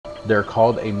They're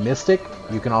called a mystic.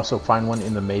 You can also find one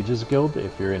in the Mages Guild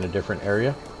if you're in a different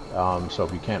area. So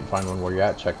if you can't find one where you're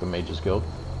at, check the Mages Guild.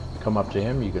 Come up to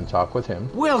him, you can talk with him.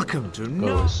 Welcome to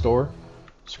Go to his store.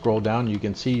 Scroll down, you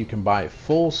can see you can buy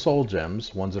full soul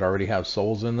gems, ones that already have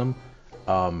souls in them,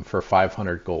 for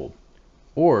 500 gold.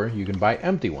 Or you can buy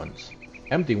empty ones.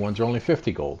 Empty ones are only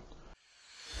 50 gold.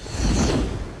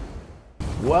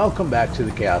 Welcome back to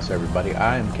the Chaos, everybody.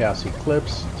 I am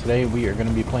ChaosEclipse. Today we are going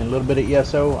to be playing a little bit of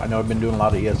ESO. I know I've been doing a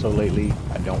lot of ESO lately.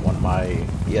 I don't want my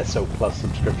ESO Plus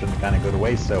subscription to kind of go to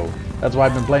waste, so that's why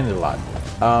I've been playing it a lot.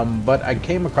 But I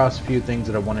came across a few things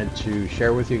that I wanted to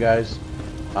share with you guys.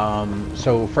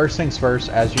 So first things first,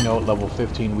 as you know, at level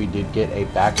 15 we did get a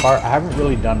back bar. I haven't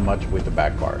really done much with the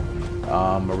back bar.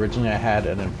 Originally I had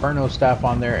an Inferno staff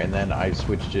on there, and then I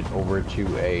switched it over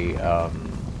to a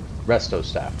Resto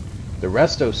staff. The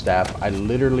Resto staff I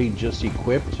literally just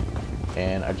equipped,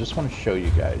 and I just want to show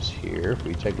you guys here. If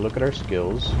we take a look at our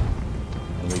skills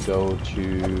and we go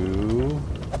to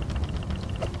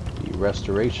the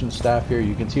Restoration staff here,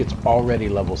 you can see it's already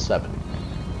level 7.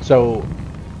 So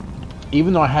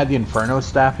even though I had the Inferno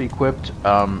staff equipped,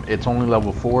 it's only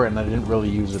level 4 and I didn't really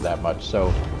use it that much. So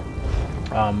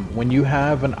when you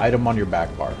have an item on your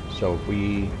back bar, so if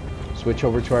we switch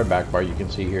over to our back bar, you can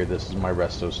see here, this is my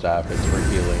Resto staff. It's for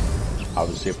healing.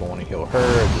 Obviously, if I want to heal her,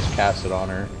 I just cast it on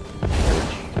her,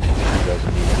 which she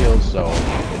doesn't need heals, so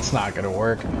it's not going to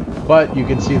work. But you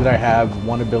can see that I have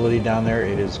one ability down there.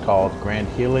 It is called Grand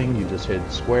Healing. You just hit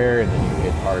square, and then you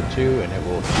hit R2, and it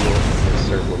will heal in this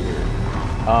circle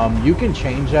here. You can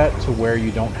change that to where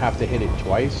you don't have to hit it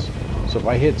twice. So if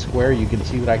I hit square, you can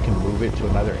see that I can move it to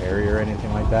another area or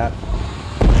anything like that.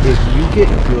 If you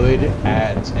get good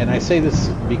at, and I say this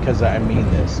because I mean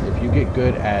this, if you get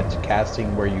good at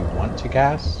casting where you want to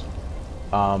cast,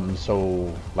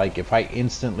 so like if I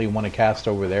instantly want to cast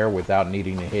over there without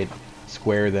needing to hit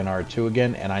square then R2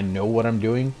 again, and I know what I'm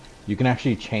doing, you can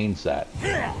actually change that.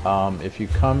 If you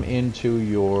come into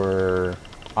your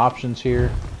options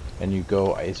here and you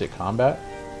go, is it combat?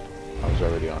 I was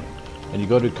already on it. And you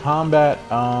go to combat,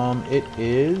 it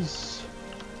is...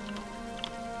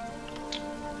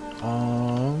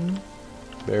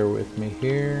 bear with me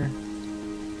here.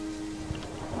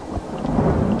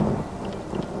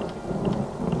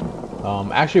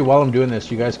 Actually, while I'm doing this,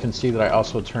 you guys can see that I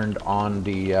also turned on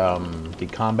the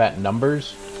combat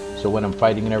numbers. So when I'm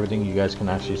fighting and everything, you guys can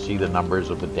actually see the numbers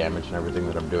of the damage and everything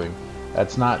that I'm doing.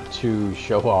 That's not to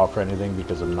show off or anything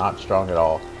because I'm not strong at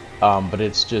all. But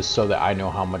it's just so that I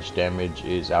know how much damage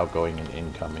is outgoing and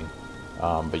incoming.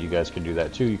 But you guys can do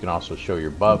that too. You can also show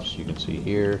your buffs. You can see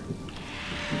here.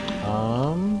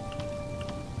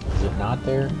 Is it not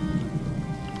there?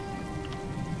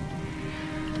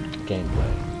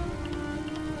 Gameplay.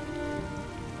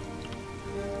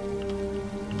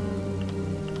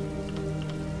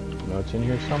 No, it's in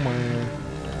here somewhere.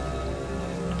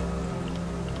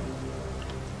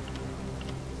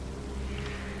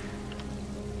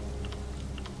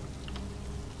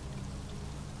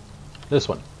 This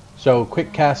one. So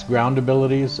quick cast ground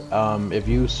abilities, if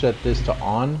you set this to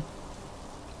on,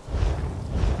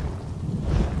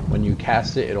 when you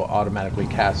cast it, it'll automatically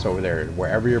cast over there.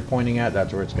 Wherever you're pointing at,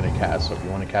 that's where it's going to cast. So if you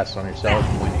want to cast it on yourself,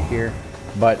 point it here.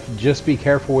 But just be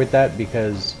careful with that,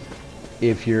 because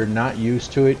if you're not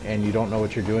used to it and you don't know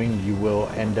what you're doing, you will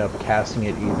end up casting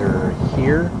it either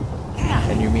here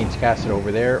and you mean to cast it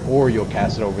over there, or you'll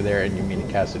cast it over there and you mean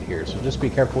to cast it here. So just be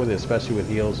careful with it, especially with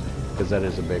heals, because that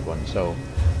is a big one. So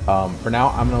for now,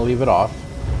 I'm going to leave it off.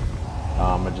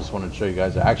 I just wanted to show you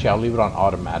guys. Actually, I'll leave it on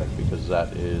automatic because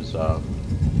that is...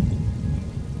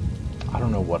 I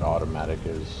don't know what automatic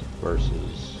is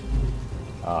versus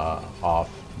off.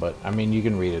 But, I mean, you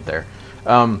can read it there.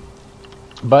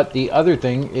 But the other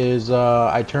thing is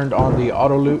I turned on the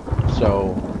auto loot.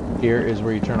 So here is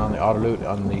where you turn on the auto loot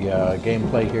on the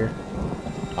gameplay here.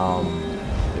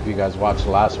 If you guys watched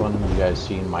the last one, you guys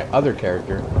seen my other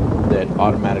character that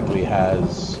automatically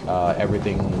has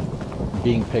everything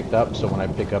being picked up. So when I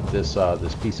pick up this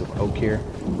this piece of oak here,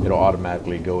 it'll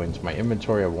automatically go into my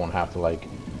inventory. I won't have to like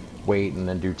wait and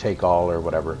then do take all or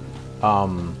whatever.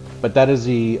 But that is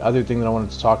the other thing that I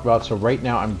wanted to talk about. So right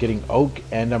now I'm getting oak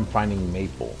and I'm finding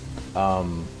maple.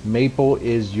 Maple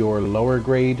is your lower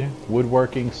grade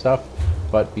woodworking stuff,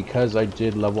 but because I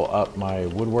did level up my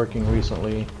woodworking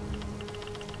recently,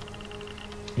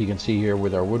 you can see here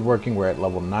with our woodworking, we're at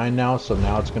level 9 now. So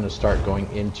now it's going to start going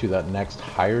into that next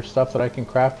higher stuff that I can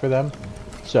craft for them.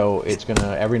 So it's going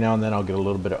to, every now and then I'll get a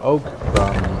little bit of oak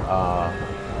from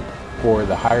for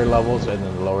the higher levels, and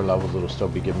then the lower levels it'll still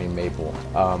be giving me maple.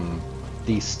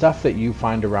 the stuff that you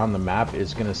find around the map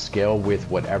is going to scale with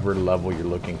whatever level you're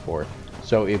looking for.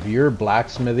 So if your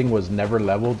blacksmithing was never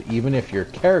leveled, even if your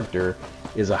character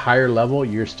is a higher level,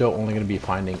 you're still only going to be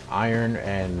finding iron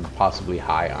and possibly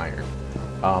high iron.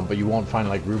 But you won't find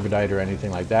like rubidite or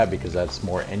anything like that because that's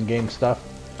more endgame stuff.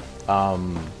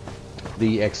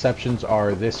 The exceptions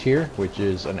are this here, which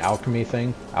is an alchemy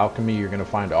thing. Alchemy, you're going to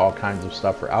find all kinds of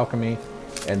stuff for alchemy.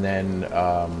 And then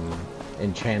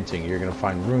enchanting, you're going to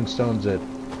find rune stones that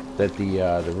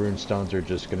the rune stones are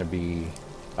just going to be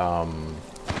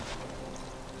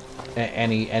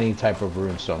any type of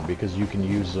rune stone because you can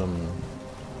use them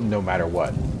no matter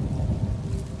what.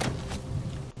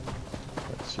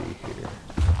 Let's see here.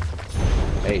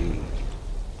 Hey,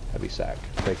 heavy sack.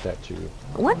 Take that too.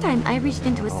 One time I reached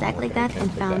into a sack like that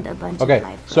and found a bunch of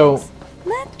live so clothes.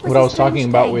 what I was talking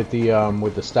about with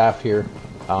the staff here,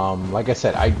 like I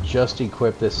said, I just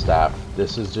equipped this staff.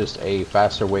 This is just a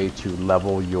faster way to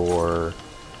level your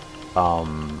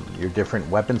different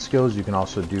weapon skills. You can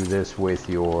also do this with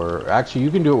your, actually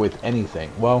you can do it with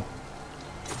anything. Well,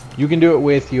 you can do it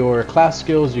with your class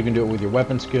skills, you can do it with your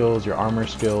weapon skills, your armor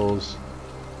skills,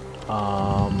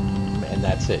 and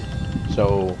that's it.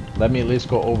 So let me at least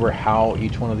go over how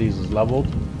each one of these is leveled.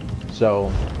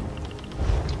 So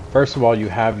first of all, you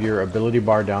have your ability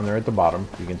bar down there at the bottom.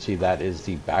 You can see that is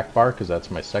the back bar because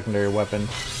that's my secondary weapon,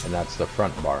 and that's the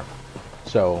front bar.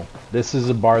 So this is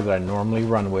a bar that I normally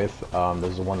run with.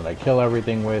 This is the one that I kill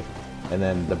everything with. And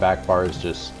then the back bar is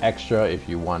just extra. If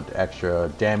you want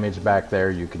extra damage back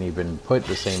there, you can even put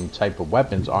the same type of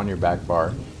weapons on your back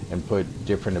bar and put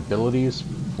different abilities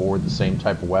for the same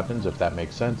type of weapons, if that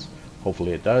makes sense.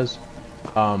 Hopefully it does.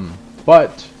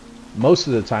 But most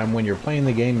of the time when you're playing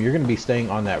the game, you're going to be staying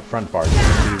on that front bar. You're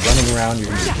going to be running around, you're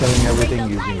going to be killing everything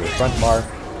using your front bar.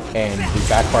 And the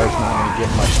back bar is not going to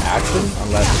get much action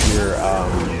unless you're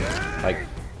like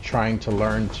trying to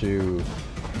learn to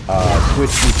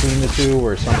switch between the two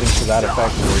or something to that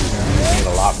effect, where you're going to be using it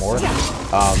a lot more.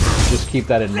 Just keep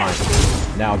that in mind.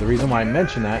 Now, the reason why I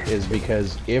mention that is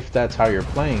because if that's how you're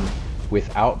playing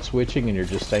without switching and you're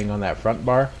just staying on that front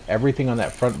bar, everything on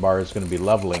that front bar is going to be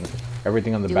leveling.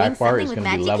 Everything on the back bar is going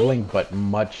to be leveling, but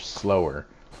much slower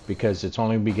because it's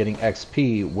only going to be getting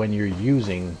XP when you're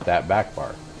using that back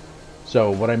bar.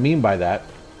 So what I mean by that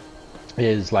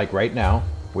is, like right now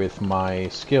with my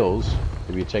skills,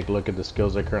 if you take a look at the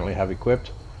skills I currently have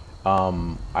equipped,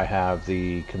 I have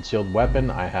the concealed weapon,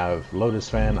 I have lotus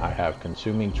fan, I have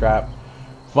consuming trap,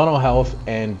 funnel health,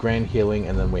 and grand healing,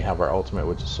 and then we have our ultimate,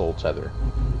 which is soul tether.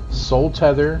 Soul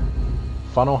tether,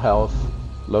 funnel health,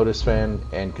 lotus fan,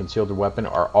 and concealed weapon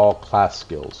are all class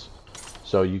skills.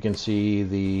 So you can see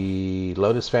the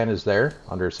lotus fan is there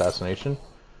under assassination.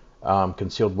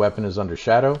 Concealed weapon is under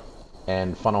shadow,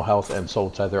 and funnel health and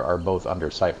soul tether are both under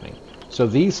siphoning. So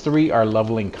these three are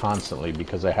leveling constantly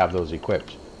because I have those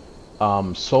equipped.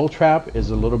 Soul trap is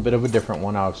a little bit of a different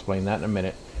one. I'll explain that in a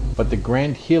minute. But the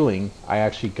grand healing I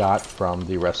actually got from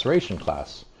the restoration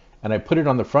class, and I put it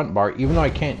on the front bar even though I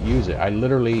can't use it. I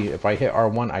literally, if I hit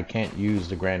R1, I can't use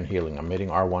the grand healing. I'm hitting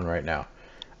R1 right now.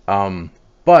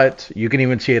 But you can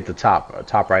even see at the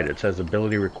top right, it says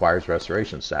ability requires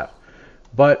restoration staff.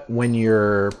 But when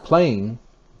you're playing,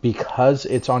 because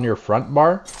it's on your front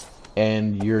bar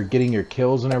and you're getting your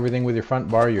kills and everything with your front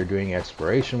bar, you're doing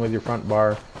exploration with your front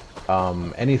bar,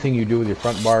 anything you do with your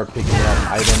front bar, picking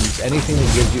up items, anything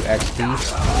that gives you XP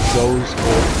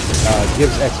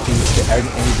gives XP to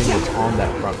anything that's on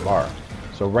that front bar.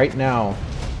 So right now,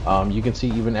 you can see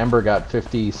even Ember got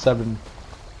 57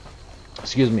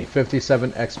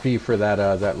 XP for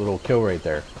that little kill right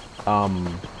there.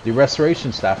 The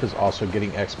restoration staff is also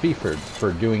getting XP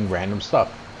for doing random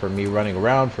stuff, for me running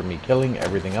around, for me killing,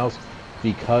 everything else,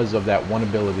 because of that one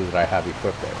ability that I have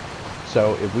equipped there.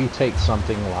 So if we take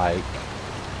something like,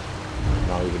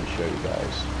 and I'll even show you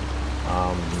guys,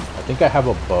 I think I have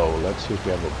a bow. Let's see if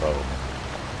we have a bow.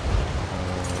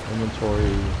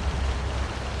 Inventory.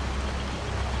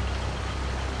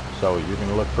 So you're going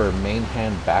to look for main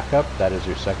hand backup. That is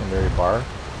your secondary bar.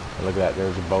 And look at that.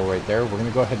 There's a bow right there. We're going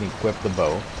to go ahead and equip the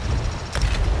bow.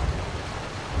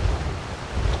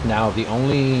 Now, the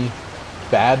only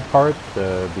bad part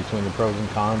between the pros and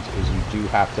cons is you do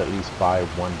have to at least buy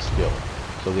one skill.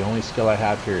 So the only skill I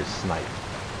have here is snipe.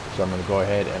 So I'm going to go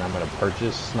ahead and I'm going to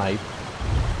purchase snipe.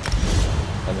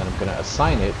 And then I'm going to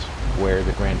assign it where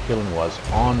the grand healing was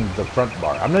on the front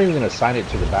bar. I'm not even going to assign it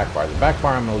to the back bar. The back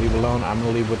bar I'm going to leave alone. I'm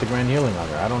going to leave with the grand healing on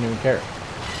there. I don't even care.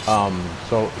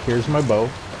 So here's my bow.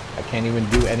 I can't even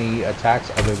do any attacks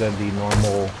other than the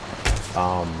normal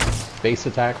base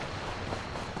attack.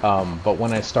 But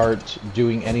when I start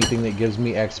doing anything that gives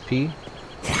me XP,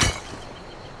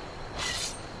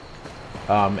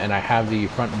 and I have the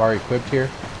front bar equipped here.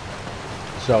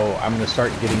 So I'm going to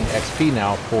start getting XP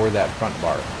now for that front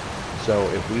bar. So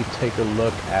if we take a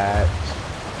look at,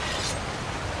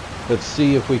 let's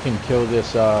see if we can kill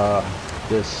this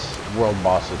this world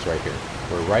boss that's right here.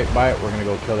 We're right by it. We're going to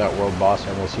go kill that world boss,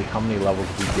 and we'll see how many levels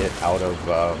we get out of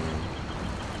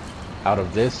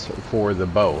this for the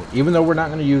bow. Even though we're not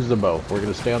going to use the bow, we're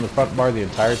going to stay on the front bar the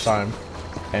entire time,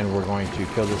 and we're going to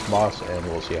kill this boss, and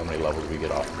we'll see how many levels we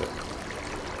get off of it.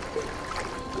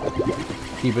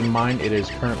 Keep in mind it is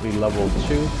currently level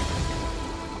 2.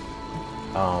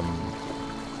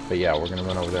 But yeah, we're gonna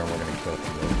run over there and we're gonna kill it.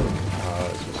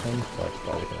 Is this him? That's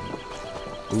probably him.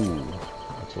 Ooh,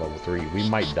 that's level 3. We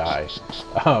might die.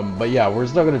 But yeah, we're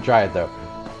still gonna try it though.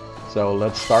 So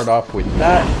let's start off with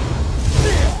that.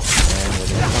 And we're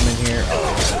gonna come in here.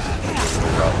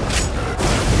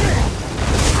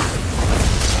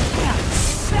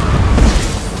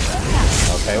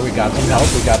 Okay, we got some help.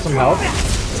 We got some help.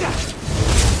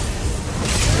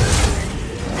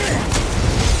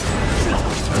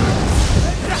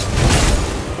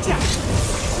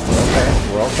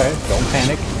 We're okay. Don't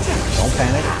panic. Don't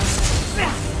panic.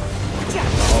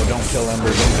 Oh, don't kill Ember.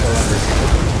 Don't kill Ember.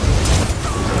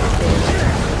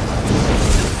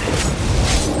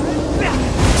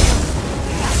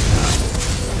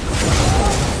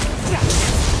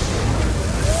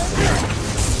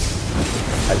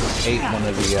 I just ate one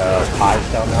of the pies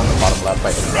down there on the bottom left.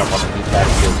 I hit it up on the D-pad.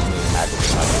 It gives me magic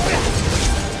damage.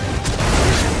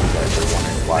 You guys are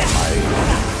wondering why my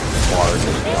bar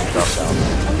just jumped up down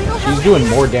there. He's doing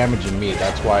more damage than me.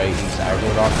 That's why he's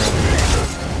aggroed on her.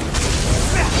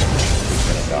 He's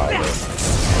gonna die though.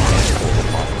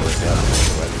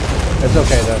 It's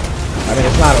okay though. I mean,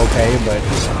 it's not okay, but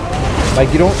like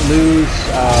you don't lose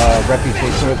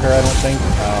reputation with her. I don't think.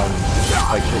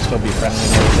 Like she'll still be friendly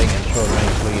and everything, and she'll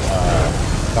eventually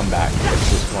come back. It's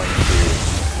just going to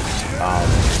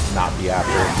not be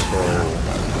after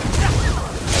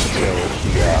until she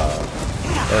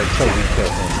or until we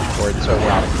kill him, or until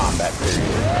we're out of combat period.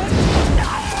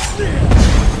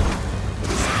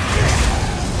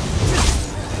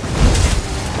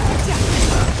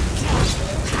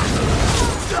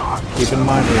 Keep in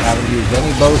mind we haven't used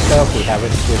any bow stuff, we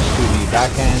haven't switched to the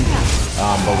backhand,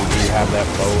 but we do have that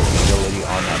bow ability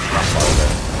on that front bar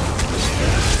there.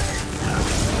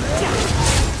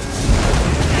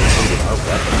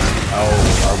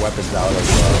 Oh, our weapon's out of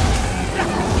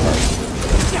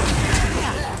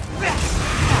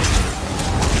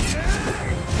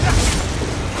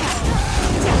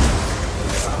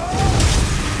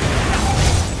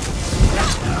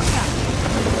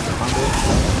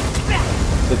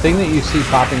the thing that you see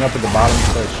popping up at the bottom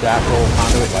says shackle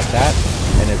conduit like that,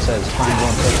 and it says triangle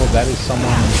and circle. That is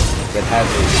someone that has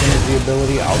a synergy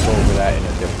ability. I'll go over that in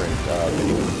a different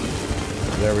video.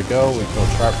 There we go. We killed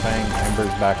Sharp Fang.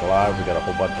 Ember's back alive. We got a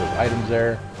whole bunch of items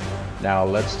there. Now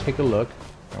let's take a look,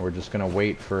 and we're just gonna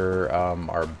wait for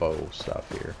our bow stuff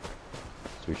here.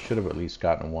 So we should have at least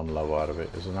gotten one level out of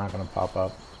it. Is it not gonna pop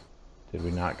up? Did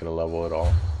we not get a level at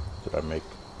all? Did I make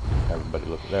everybody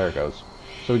look? There it goes.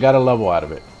 So we got a level out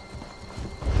of it.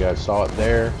 You guys saw it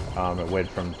there. It went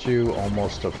from 2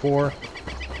 almost to 4.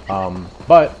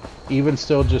 But even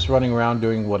still just running around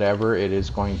doing whatever, it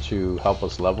is going to help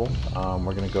us level.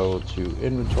 We're going to go to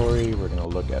inventory. We're going to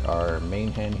look at our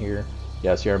main hand here.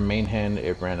 Yeah, see our main hand,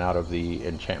 it ran out of the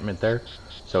enchantment there.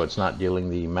 So it's not dealing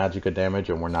the magicka damage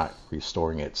and we're not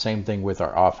restoring it. Same thing with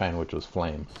our offhand, which was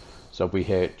flame. So if we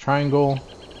hit triangle,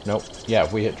 nope. Yeah,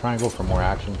 if we hit triangle for more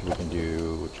actions, we can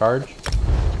do charge.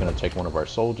 It's going to take one of our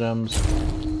soul gems.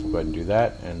 We'll go ahead and do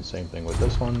that. And same thing with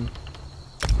this one.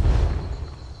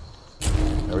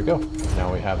 There we go.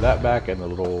 Now we have that back, and the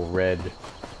little red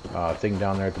thing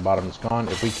down there at the bottom is gone.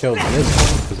 If we killed this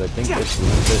one, because I think it's a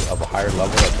little bit of a higher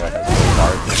level, that's why it has a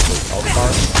bar against this health bar,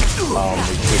 we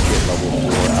should get level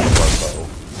 4 out of our bow.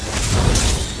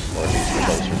 Or at least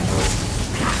closer to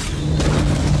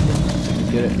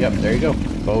it. Get it? Yep, there you go.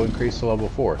 Bow increased to level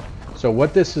 4. So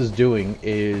what this is doing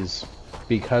is,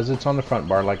 because it's on the front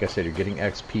bar, like I said, you're getting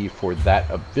XP for that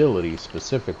ability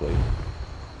specifically.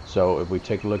 So if we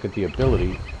take a look at the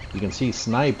ability, you can see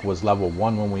Snipe was level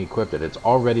 1 when we equipped it. It's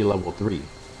already level 3.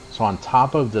 So on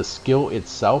top of the skill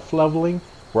itself leveling,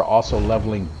 we're also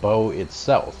leveling bow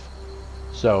itself.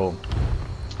 So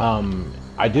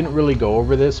I didn't really go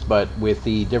over this, but with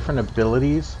the different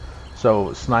abilities,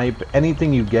 so Snipe,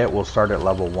 anything you get will start at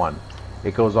level 1.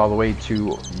 It goes all the way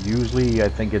to, usually I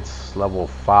think it's level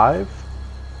 5.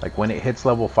 Like when it hits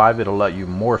level 5, it'll let you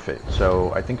morph it.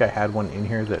 So I think I had one in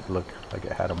here that looked like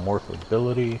it had a morph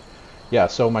ability. Yeah,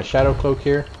 so my shadow cloak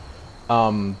here,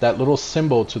 that little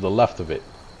symbol to the left of it,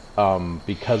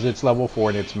 because it's level 4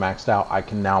 and it's maxed out, I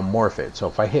can now morph it. So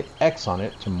if I hit X on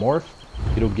it to morph,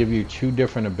 it'll give you 2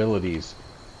 different abilities.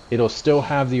 It'll still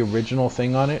have the original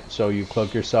thing on it, so you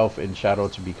cloak yourself in shadow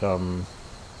to become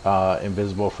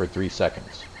invisible for 3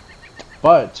 seconds.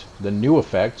 But the new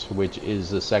effect, which is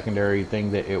the secondary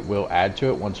thing that it will add to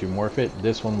it once you morph it,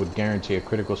 this one would guarantee a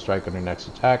critical strike on your next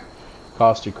attack.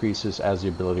 Cost decreases as the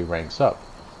ability ranks up.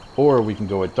 Or we can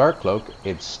go with Dark Cloak.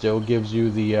 It still gives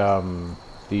you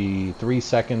the 3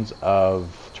 seconds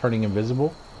of turning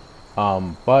invisible,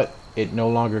 but it no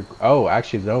longer, oh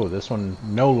actually no, this one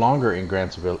no longer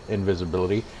grants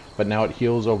invisibility, but now it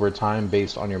heals over time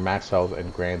based on your max health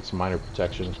and grants minor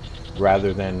protection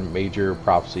rather than major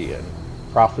prophecy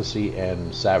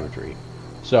and savagery.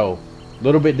 So a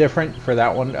little bit different for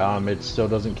that one. It still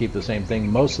doesn't keep the same thing.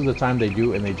 Most of the time they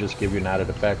do, and they just give you an added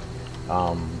effect.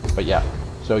 But yeah,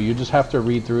 so you just have to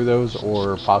read through those,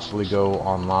 or possibly go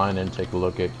online and take a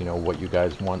look at, you know, what you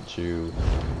guys want to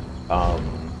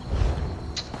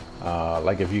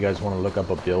like if you guys want to look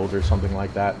up a build or something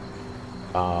like that.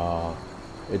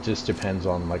 It just depends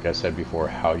on, like I said before,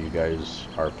 how you guys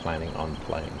are planning on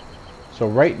playing. So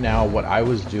right now what I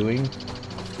was doing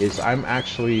is I'm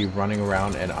actually running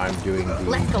around and I'm doing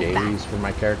the dailies for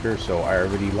my character. So I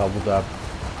already leveled up.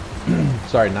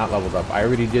 Sorry, not leveled up. I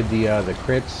already did the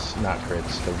crits, not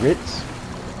crits, the writs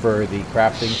for the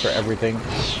crafting for everything.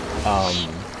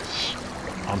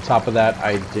 On top of that,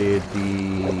 I did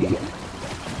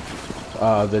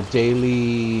the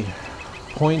daily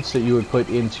points that you would put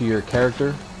into your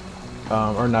character,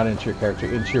 or not into your character,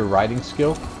 into your riding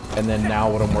skill. And then now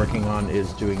what I'm working on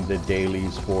is doing the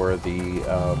dailies for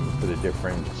the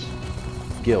different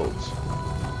guilds.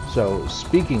 So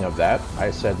speaking of that,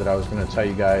 I said that I was going to tell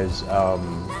you guys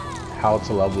how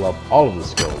to level up all of the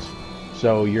skills.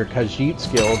 So your Khajiit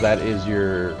skill, that is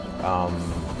your,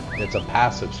 it's a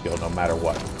passive skill no matter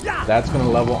what. That's going to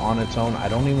level on its own. I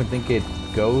don't even think it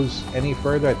goes any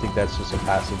further. I think that's just a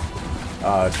passive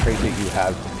trait that you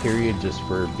have, period, just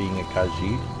for being a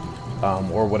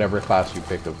Khajiit, or whatever class you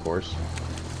pick, of course.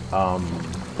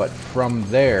 But from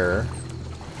there,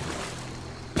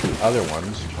 the other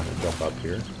ones, trying to jump up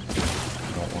here,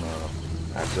 don't want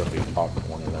to accidentally talk with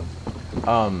one of them.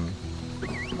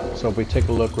 So if we take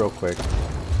a look real quick,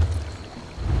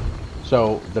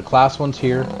 so the class ones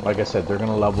here, like I said, they're going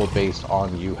to level based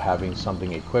on you having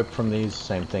something equipped from these.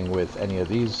 Same thing with any of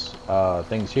these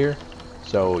things here.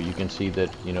 So you can see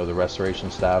that, you know, the restoration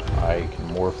staff, I can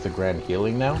morph the grand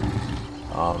healing now.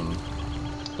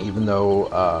 Even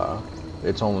though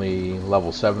it's only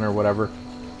level 7 or whatever,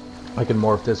 I can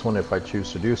morph this one if I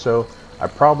choose to do so. I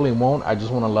probably won't. I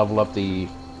just want to level up the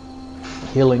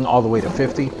healing all the way to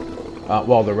 50.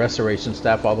 Well, the restoration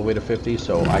staff all the way to 50,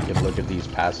 so I can look at these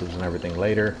passives and everything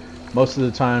later. Most of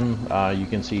the time, you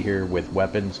can see here with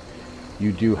weapons,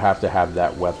 you do have to have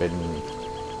that weapon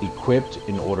equipped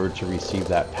in order to receive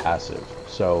that passive.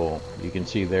 So you can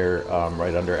see there,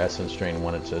 right under Essence Drain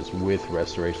 1, it says with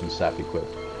restoration staff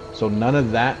equipped. So none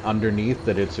of that underneath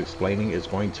that it's explaining is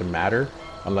going to matter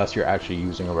unless you're actually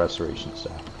using a restoration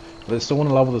staff. But I still want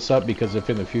to level this up, because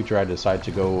if in the future I decide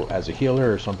to go as a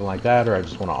healer or something like that, or I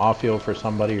just want to off heal for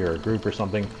somebody or a group or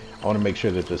something, I want to make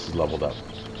sure that this is leveled up.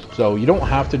 So you don't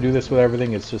have to do this with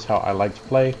everything, it's just how I like to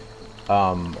play.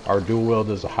 Our dual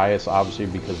wield is the highest, obviously,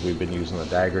 because we've been using the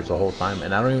daggers the whole time,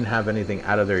 and I don't even have anything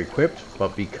out of there equipped,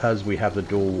 but because we have the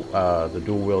dual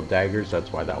wield daggers,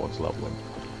 that's why that one's leveling.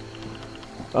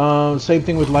 Same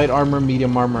thing with light armor,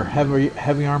 medium armor,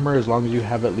 heavy armor. As long as you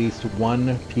have at least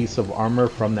one piece of armor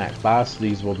from that class,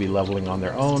 these will be leveling on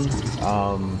their own.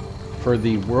 For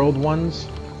the world ones,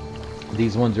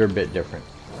 these ones are a bit different.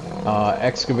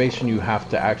 Excavation, you have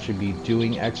to actually be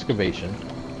doing excavation.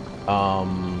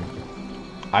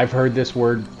 I've heard this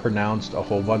word pronounced a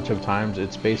whole bunch of times.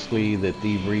 It's basically the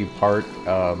thievery part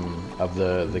of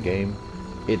the game.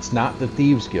 It's not the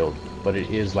Thieves Guild, but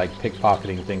it is like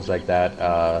pickpocketing, things like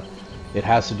that. It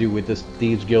has to do with this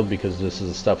Thieves Guild because this is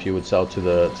the stuff you would sell to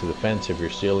the fence if you're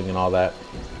stealing and all that.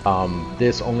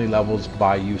 This only levels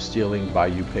by you stealing, by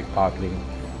you pickpocketing.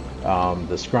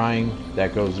 The scrying,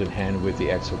 that goes in hand with the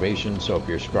excavation. So if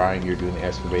you're scrying, you're doing the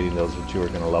excavating, those two are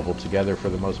going to level together for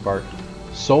the most part.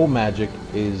 Soul Magic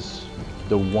is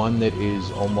the one that is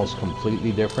almost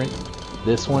completely different.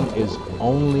 This one is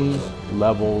only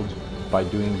leveled by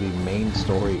doing the main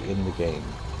story in the game.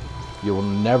 You will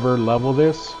never level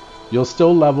this. You'll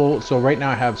still level, so right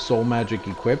now I have Soul Magic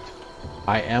equipped.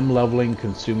 I am leveling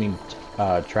Consuming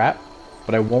Trap,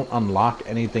 but I won't unlock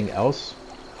anything else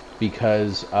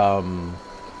because,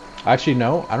 actually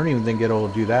no, I don't even think it'll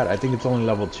do that. I think it's only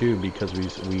level 2 because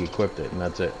we equipped it, and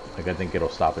that's it. Like, I think it'll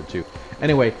stop at 2.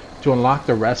 Anyway, To unlock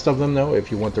the rest of them, though,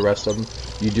 if you want the rest of them,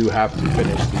 you do have to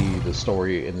finish the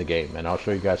story in the game. And I'll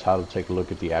show you guys how to take a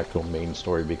look at the actual main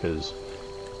story, because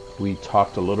we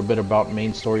talked a little bit about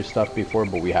main story stuff before,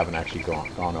 but we haven't actually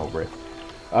gone over it.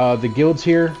 The guilds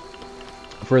here,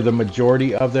 for the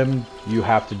majority of them, you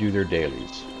have to do their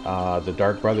dailies. The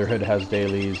Dark Brotherhood has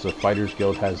dailies. The Fighters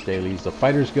Guild has dailies. The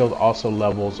Fighters Guild also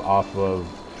levels off of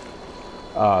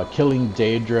killing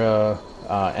Daedra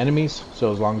enemies.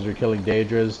 So as long as you're killing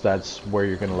Daedras, that's where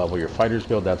you're going to level your Fighters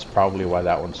Guild. That's probably why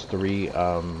that one's 3.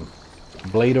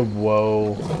 Blade of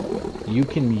Woe, you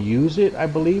can use it, I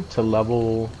believe, to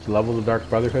level the Dark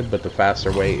Brotherhood, but the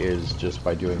faster way is just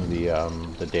by doing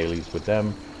the dailies with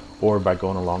them, or by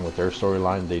going along with their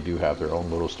storyline. They do have their own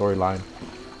little storyline.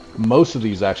 Most of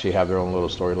these actually have their own little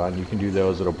storyline. You can do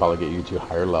those. It'll probably get you to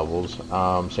higher levels.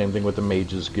 Same thing with the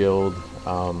Mages Guild.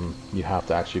 You have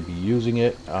to actually be using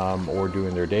it or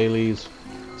doing their dailies.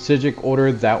 Psijic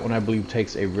Order, that one I believe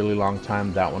takes a really long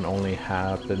time. That one only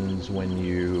happens when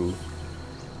you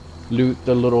loot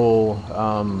the little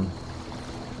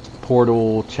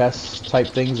portal chest type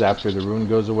things after the rune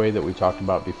goes away that we talked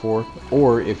about before,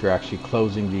 or if you're actually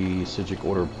closing the Psijic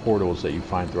Order portals that you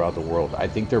find throughout the world. I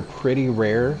think they're pretty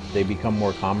rare. They become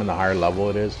more common the higher level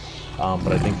it is,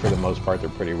 but I think for the most part they're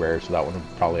pretty rare, so that one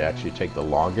would probably actually take the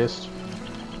longest.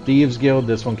 Thieves Guild,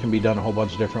 this one can be done a whole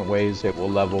bunch of different ways. It will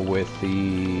level with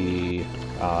the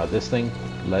this thing,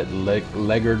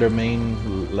 Legerdemain,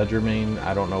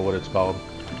 I don't know what it's called.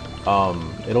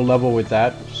 It'll level with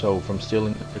that, so from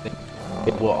stealing everything.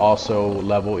 It will also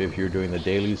level if you're doing the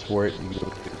dailies for it. You go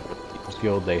to the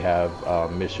Guild, they have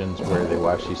missions where they will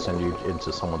actually send you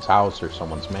into someone's house or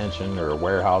someone's mansion or a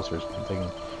warehouse or something,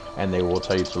 and they will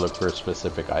tell you to look for a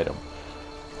specific item.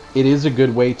 It is a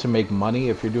good way to make money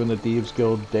if you're doing the Thieves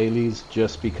Guild dailies,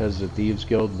 just because the Thieves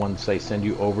Guild, once they send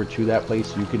you over to that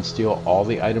place, you can steal all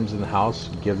the items in the house,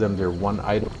 give them their one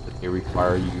item that they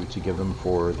require you to give them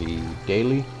for the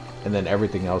daily, and then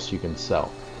everything else you can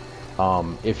sell.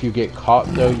 If you get caught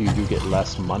though, you do get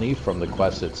less money from the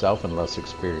quest itself and less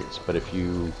experience. But if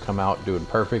you come out doing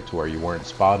perfect, where you weren't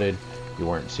spotted, you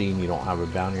weren't seen, you don't have a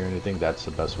bounty or anything, that's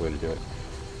the best way to do it.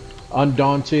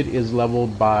 Undaunted is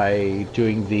leveled by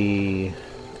doing the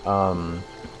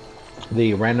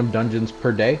random dungeons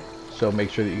per day. So make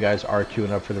sure that you guys are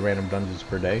queuing up for the random dungeons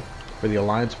per day. For the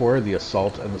Alliance War, the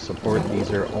Assault, and the Support,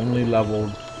 these are only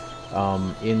leveled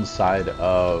inside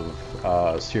of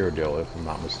Cyrodiil, if I'm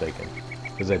not mistaken.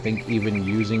 Because I think even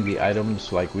using the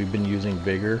items, like we've been using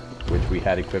Vigor, which we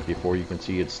had equipped before, you can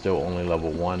see it's still only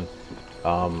level 1.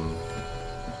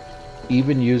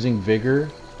 Even using Vigor,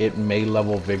 it may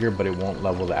level Vigor, but it won't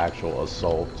level the actual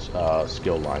Assault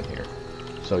skill line here.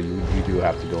 So you do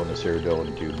have to go into Cyrodiil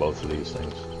and do both of these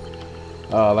things.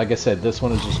 Like I said, this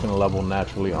one is just going to level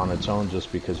naturally on its own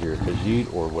just because you're a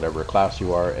Khajiit or whatever class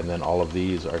you are, and then all of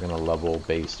these are going to level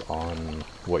based on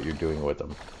what you're doing with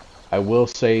them. I will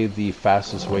say the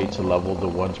fastest way to level the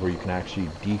ones where you can actually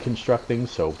deconstruct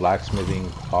things, so blacksmithing,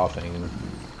 clothing,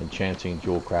 enchanting,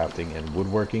 jewel crafting, and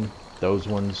woodworking, those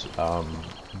ones,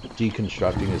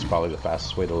 deconstructing is probably the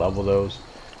fastest way to level those.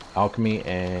 Alchemy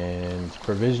and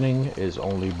provisioning is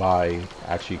only by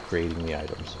actually creating the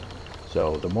items.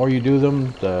 So the more you do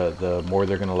them, the more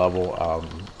they're going to level.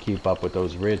 Keep up with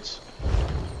those writs.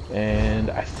 And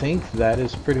I think that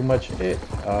is pretty much it.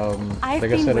 Like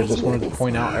I said, I just wanted to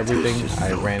point out everything.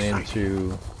 I ran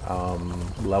into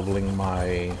leveling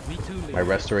my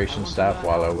restoration staff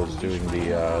while I was doing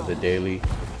the daily.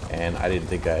 And I didn't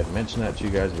think I had mentioned that to you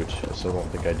guys, which I still don't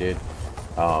think I did.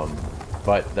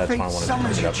 But that's why I wanted to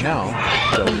bring it up now,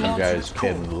 so you guys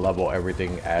can level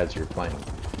everything as you're playing.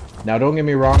 Now, don't get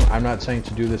me wrong, I'm not saying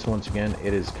to do this once again.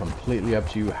 It is completely up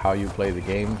to you how you play the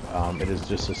game. It is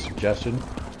just a suggestion,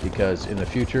 because in the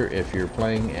future, if you're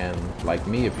playing, and like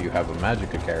me, if you have a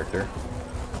Magicka character,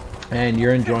 and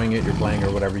you're enjoying it, you're playing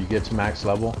or whatever, you get to max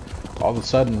level, all of a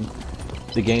sudden,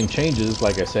 the game changes,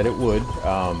 like I said it would.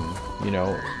 You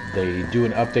know, they do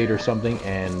an update or something,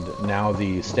 and now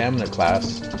the stamina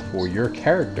class for your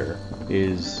character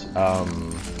is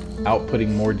outputting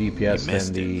more DPS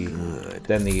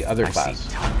than the other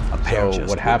class. So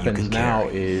what happens now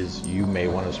is you may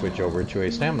want to switch over to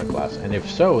a stamina class, and if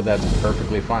so, that's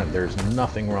perfectly fine. There's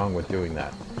nothing wrong with doing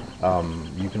that.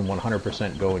 You can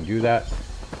 100% go and do that.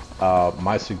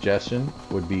 My suggestion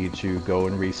would be to go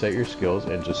and reset your skills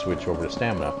and just switch over to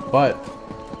stamina. But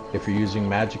if you're using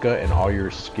Magicka and all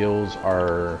your skills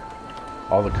are,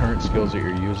 all the current skills that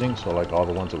you're using, so like all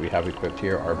the ones that we have equipped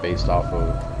here are based off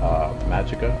of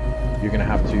Magicka, you're going to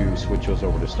have to switch those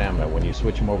over to stamina. When you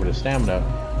switch them over to stamina,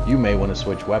 you may want to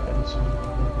switch weapons.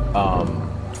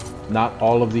 Not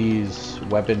all of these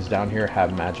weapons down here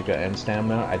have magicka and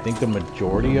stamina. I think the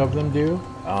majority of them do,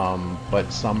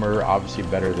 but some are obviously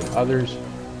better than others.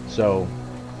 So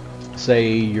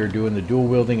say you're doing the dual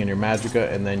wielding and your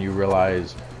magicka, and then you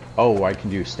realize, oh, I can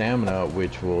do stamina,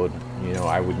 which would, you know,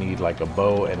 I would need like a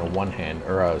bow and a one-hand,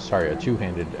 or a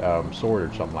two-handed sword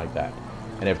or something like that.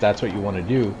 And if that's what you want to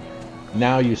do,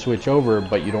 now you switch over,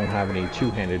 but you don't have any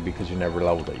two-handed because you never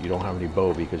leveled it. You don't have any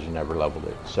bow because you never leveled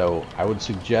it. So I would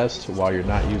suggest, while you're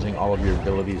not using all of your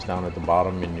abilities down at the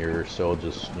bottom and you're still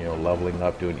just, you know, leveling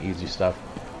up, doing easy stuff,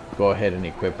 go ahead and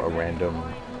equip a random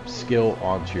skill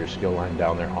onto your skill line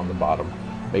down there on the bottom.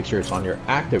 Make sure it's on your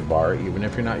active bar, even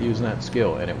if you're not using that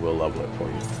skill, and it will level it for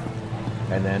you.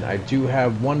 And then I do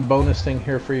have one bonus thing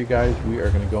here for you guys. We are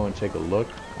going to go and take a look.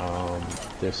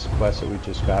 This quest that we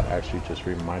just got actually just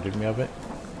reminded me of it.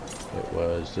 It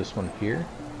was this one here.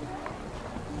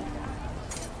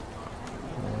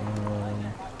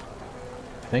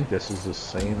 I think this is the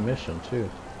same mission too.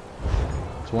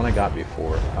 It's one I got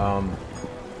before.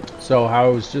 So I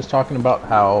was just talking about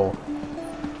how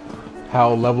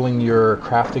leveling your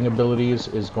crafting abilities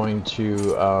is going to,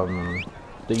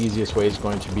 the easiest way is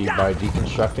going to be by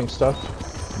deconstructing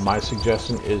stuff. My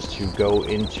suggestion is to go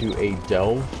into a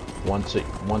delve once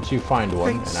you find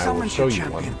one, and I will show you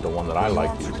one, the one that I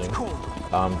like using.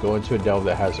 Go into a delve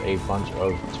that has a bunch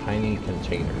of tiny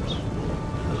containers.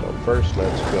 So first,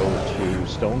 let's go to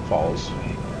Stone Falls.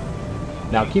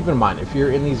 Now keep in mind, if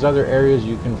you're in these other areas,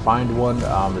 you can find one.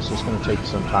 It's just going to take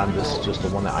some time. This is just the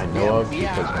one that I know of,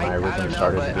 because when I originally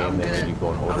started the game, they made you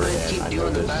go in order, and I know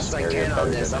this area better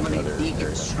than another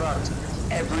area.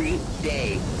 Every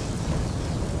day.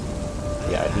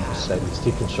 Yeah, he just said he's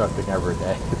deconstructing every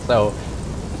day. So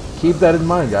keep that in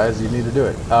mind, guys. You need to do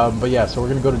it. But yeah, so we're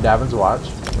going to go to Davin's Watch.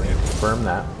 We're going to confirm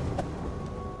that.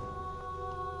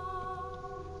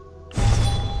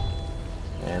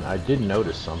 And I did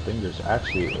notice something. There's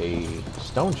actually a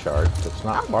stone shard that's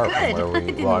not far from where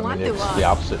we... Well, I mean, it's the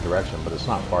opposite direction, but it's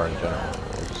not far in general.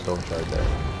 There's a stone shard there.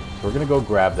 So we're going to go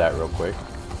grab that real quick.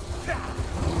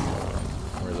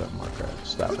 Where's that marker at?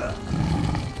 It's that one.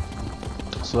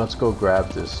 So let's go grab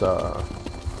this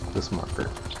this marker.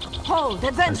 Hold,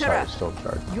 adventurer! I'm sorry, stone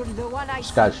shard. You're the one I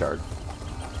Sky shard.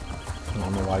 I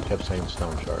don't know why I kept saying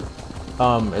stone shard.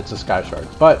 It's a sky shard.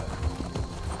 But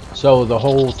so the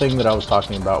whole thing that I was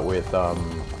talking about with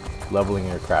leveling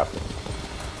your crafting.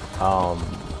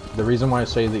 The reason why I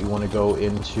say that you want to go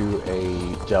into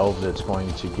a delve that's going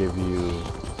to give you,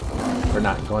 or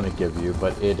not going to give you,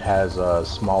 but it has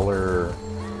smaller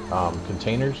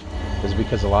containers, is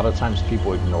because a lot of times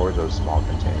people ignore those small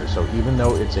containers. So even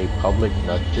though it's a public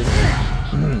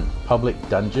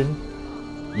dungeon,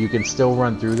 you can still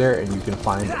run through there and you can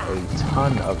find a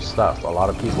ton of stuff. A lot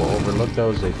of people overlook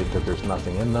those. They think that there's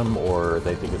nothing in them, or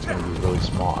they think it's going to be really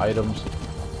small items.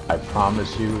 I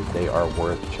promise you, they are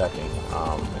worth checking.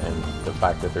 And the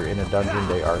fact that they're in a dungeon,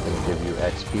 they are going to give you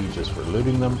XP just for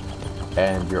looting them,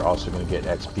 and you're also going to get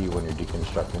XP when you're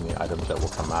deconstructing the items that will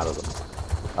come out of them.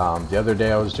 The other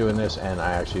day I was doing this, and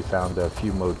I actually found a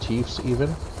few motifs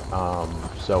even.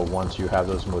 So once you have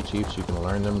those motifs, you can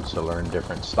learn them to learn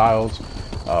different styles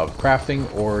of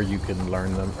crafting, or you can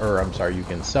learn them, or I'm sorry, you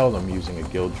can sell them using a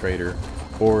guild trader,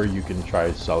 or you can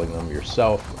try selling them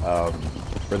yourself.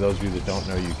 For those of you that don't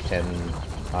know, you can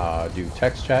do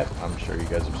text chat. I'm sure you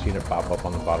guys have seen it pop up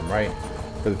on the bottom right.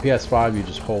 For the PS5, you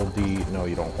just hold the, no,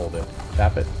 you don't hold it.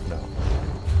 Tap it? No.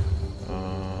 I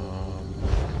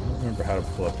don't remember how to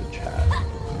pull up the chat.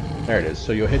 There it is.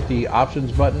 So you'll hit the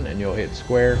options button and you'll hit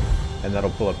square, and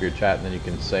that'll pull up your chat, and then you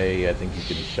can say, I think you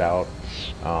can shout,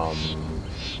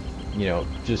 you know,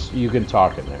 just, you can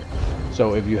talk in there.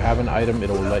 So if you have an item,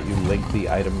 it'll let you link the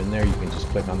item in there. You can just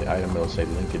click on the item, it'll say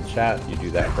link in chat. You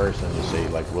do that first, and you say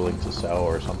like willing to sell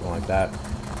or something like that.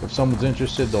 If someone's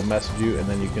interested, they'll message you, and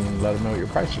then you can let them know what your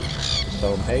price is.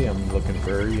 So, hey, I'm looking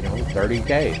for, you know,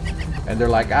 30K. And they're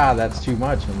like, ah, that's too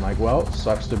much. I'm like, well, it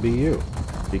sucks to be you,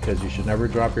 because you should never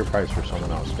drop your price for someone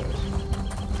else, guys.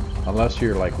 Unless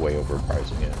you're like way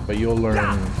overpricing it. But you'll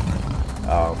learn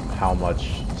how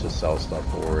much to sell stuff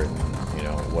for, and you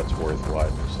know what's worth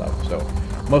what and stuff. So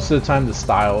most of the time the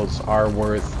styles are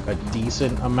worth a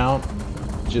decent amount.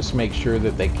 Just make sure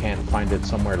that they can't find it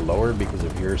somewhere lower, because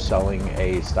if you're selling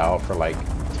a style for like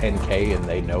 10K and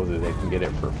they know that they can get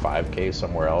it for 5K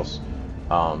somewhere else,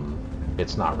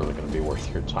 it's not really going to be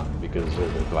worth your time, because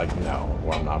they're like, no,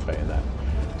 well, I'm not paying that.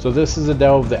 So this is a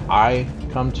delve that I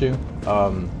come to.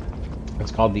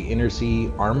 It's called the Inner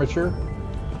Sea Armature.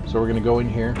 So we're going to go in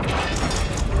here,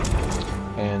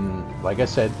 And like I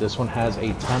said, this one has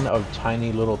a ton of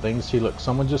tiny little things. See, look,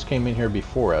 someone just came in here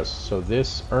before us, so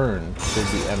this urn should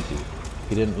be empty.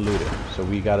 He didn't loot it, so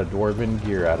we got a dwarven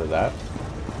gear out of that.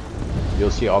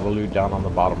 You'll see all the loot down on the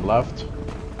bottom left.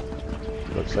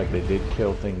 Looks like they did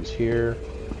kill things here.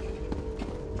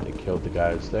 They killed the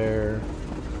guys there.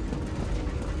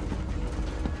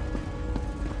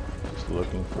 Just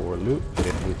looking for loot. They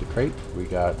didn't loot the crate. We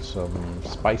got some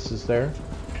spices there.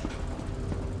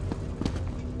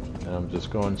 And I'm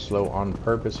just going slow on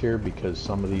purpose here because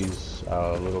some of these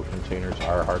little containers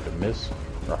are hard to miss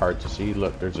or hard to see.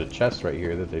 Look, there's a chest right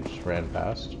here that they just ran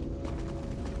past.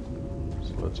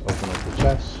 So let's open up the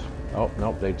chest. Oh,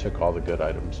 nope, they took all the good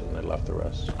items and they left the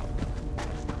rest.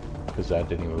 Because that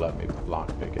didn't even let me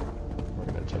lockpick it.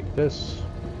 We're going to take this.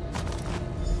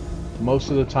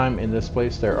 Most of the time in this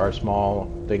place there are small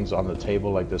things on the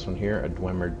table like this one here, a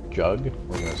Dwemer jug.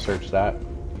 We're going to search that.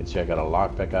 You can see I got a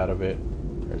lockpick out of it.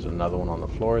 There's another one on the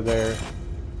floor there.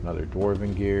 Another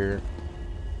dwarven gear.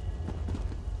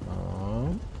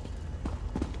 I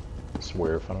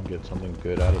swear if I don't get something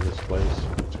good out of this place,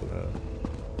 it's gonna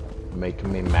make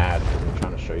me mad because I'm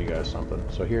trying to show you guys something.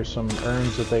 So here's some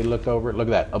urns that they looked over. Look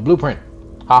at that, a blueprint.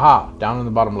 Haha, down in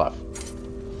the bottom left.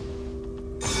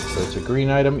 So it's a green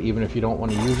item. Even if you don't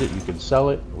want to use it, you can sell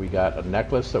it. We got a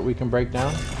necklace that we can break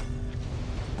down.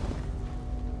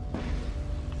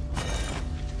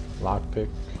 Lockpick.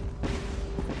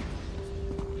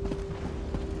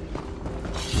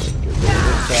 Get rid of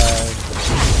this guy.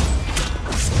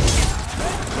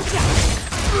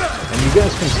 And you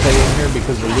guys can stay in here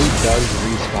because the loot does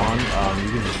respawn. You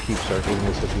can just keep circling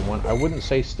this if you want. I wouldn't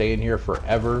say stay in here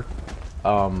forever,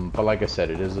 but like I said,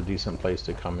 it is a decent place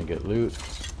to come and get loot.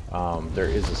 There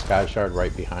is a sky shard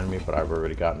right behind me, but I've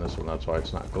already gotten this one. That's why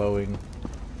it's not glowing.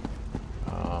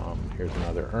 Here's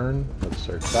another urn. Let's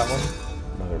search that one.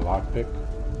 Another lockpick.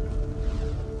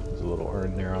 There's a little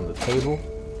urn there on the table.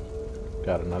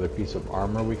 Got another piece of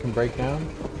armor we can break down.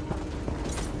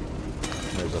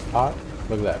 There's a pot.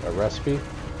 Look at that, a recipe.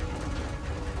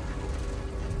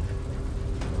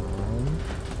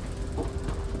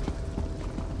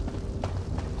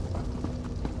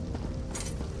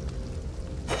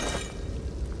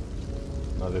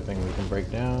 Another thing we can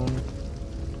break down.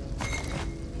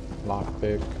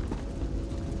 Lockpick.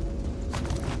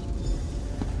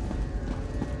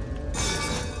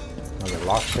 Another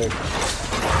lockpick.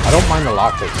 I don't mind the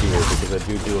lockpicks here because I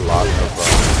do a lot of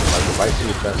like if I see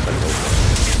a chest I open.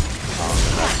 And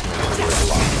that's a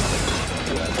lot.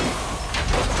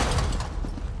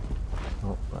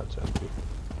 Oh, that's empty.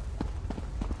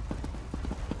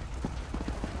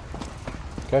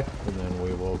 Okay, and then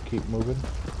we will keep moving.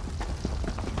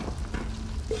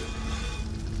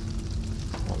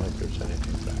 I don't think there's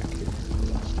anything back here.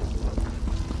 Let's take a look.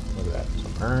 Look at that.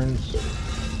 Some urns.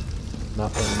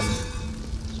 Nothing.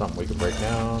 Something we can break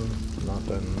down.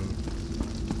 Nothing.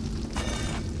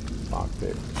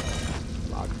 Lockpick.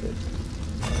 Lockpick.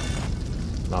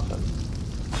 Nothing.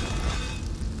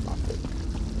 Lockpick.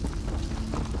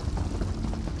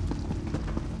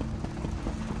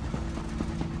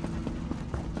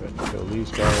 Go ahead and kill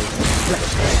these guys.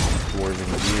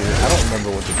 Dwarven gear. I don't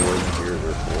remember what the dwarven gears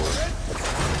are for.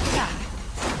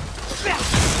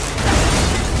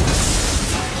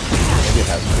 Maybe it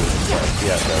has food and stuff.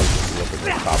 Yeah, it does. If you look at the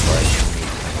top right,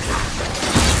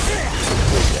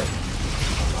 I'm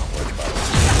not worried about it.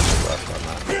 On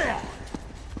that.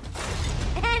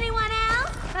 Anyone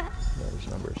else? There's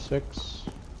number 6.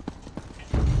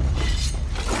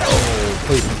 Oh,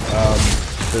 please.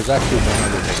 There's actually one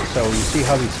other thing. So you see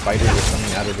how these spiders are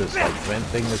coming out of this like vent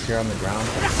thing that's here on the ground?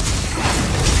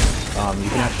 You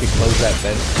can actually close that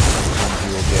vent. Sometimes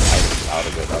you will get items out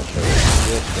of it. I'll show you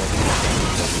this. One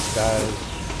these guys.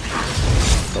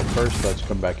 So first, let's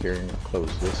come back here and close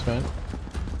this vent.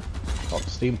 Called the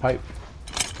steam pipe.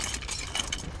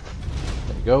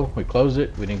 There you go. We closed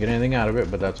it. We didn't get anything out of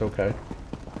it, but that's okay.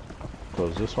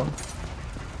 Close this one.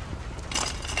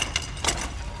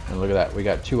 And look at that. We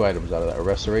got 2 items out of that. A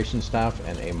restoration staff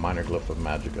and a minor glyph of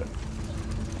magicka.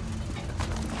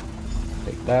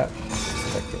 Take that.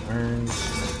 Check the urns.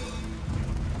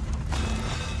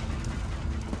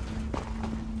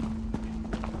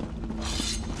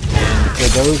 And for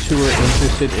those who are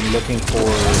interested in looking for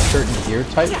certain gear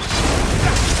types,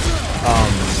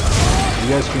 you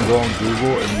guys can go on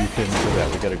Google and you can look at that.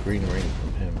 We got a green ring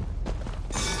from him.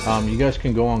 You guys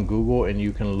can go on Google and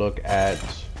you can look at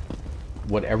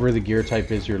whatever the gear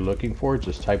type is you're looking for.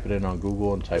 Just type it in on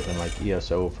Google and type in like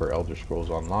ESO for Elder Scrolls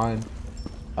Online.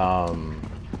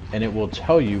 And it will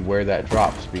tell you where that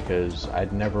drops, because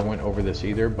I'd never went over this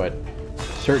either, but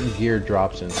certain gear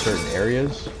drops in certain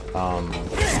areas.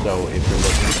 So if you're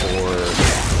looking for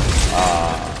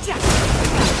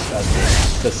like a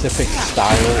specific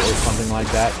style or something like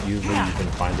that, usually you can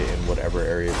find it in whatever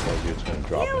area tells you it's going to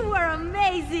drop in. You were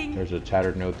amazing. There's a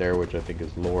tattered note there, which I think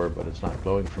is lore, but it's not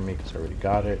glowing for me because I already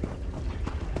got it.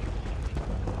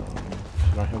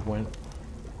 Should I have went?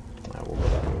 Nah, we'll go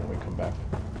that way when we come back.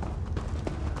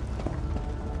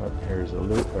 But here's a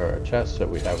loot or a chest that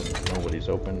we haven't. Nobody's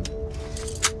opened.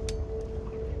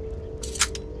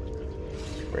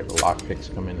 Where the lockpicks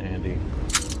come in handy.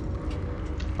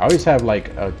 I always have like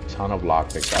a ton of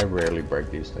lockpicks. I rarely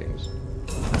break these things.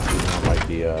 Not like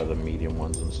the medium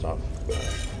ones and stuff,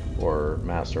 or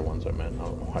master ones. I meant. I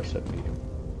don't know why I said medium.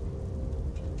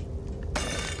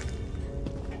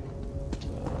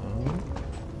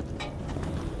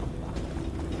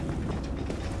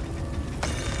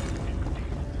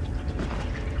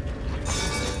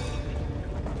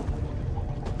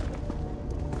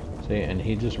 And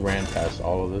he just ran past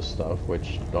all of this stuff,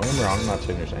 which, don't get me wrong, I'm not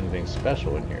saying there's anything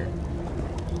special in here,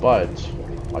 but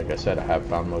like I said, I have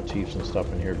found motifs and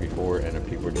stuff in here before, and if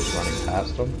people are just running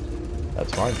past them,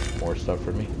 that's fine. More stuff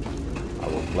for me. I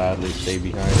will gladly stay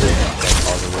behind and check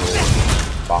all the little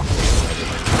boxes and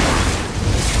everything.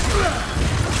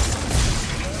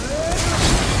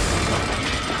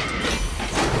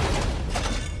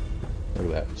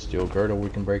 Look at that steel girdle we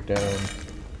can break down.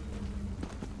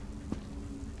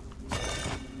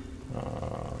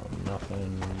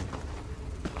 Nothing.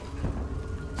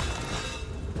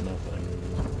 No,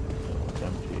 it's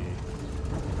empty.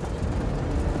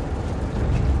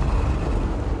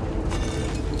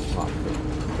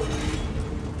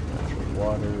 Natural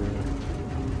water.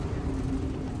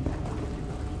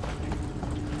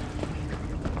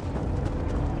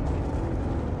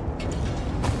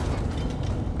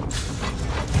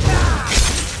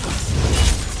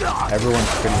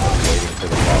 Everyone's pretty much waiting for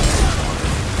the boss to spawn.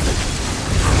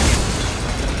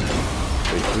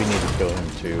 We need to kill him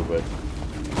too, but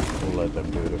we'll let them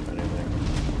do it if anything.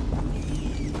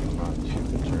 I'm not too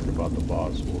concerned about the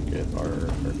boss. We'll get our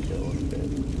kill in a bit.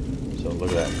 So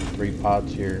look at that. 3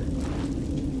 pots here.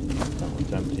 That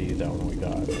one's empty. That one we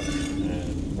got.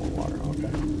 And more water.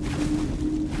 Okay.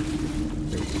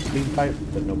 There's the speed pipe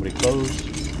that nobody closed.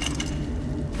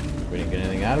 We didn't get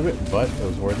anything out of it, but it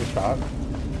was worth a shot.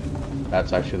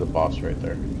 That's actually the boss right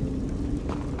there.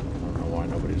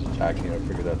 Nobody's attacking. I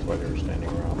figured that's why they were standing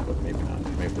around, but maybe not.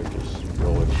 Maybe they're just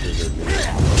rolling through their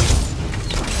videos.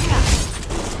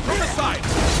 From the side!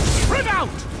 Rip out!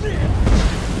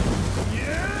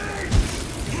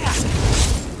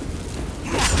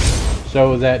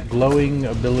 So that glowing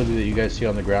ability that you guys see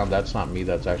on the ground, that's not me.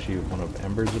 That's actually one of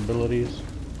Ember's abilities.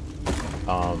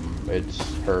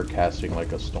 It's her casting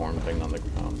like a storm thing on the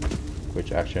ground,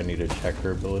 which actually I need to check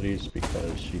her abilities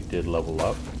because she did level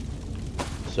up.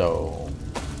 So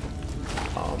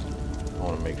I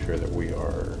want to make sure that we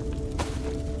are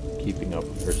keeping up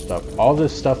with her stuff. All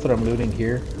this stuff that I'm looting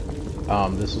here,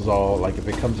 this is all, like, if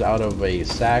it comes out of a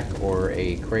sack or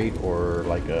a crate or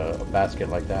like a basket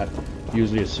like that,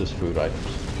 usually it's just food items.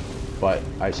 But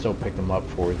I still pick them up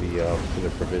for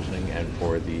the provisioning and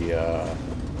for the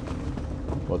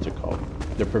what's it called?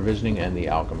 The provisioning and the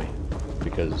alchemy,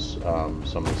 because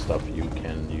some of the stuff you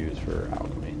can use for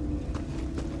alchemy.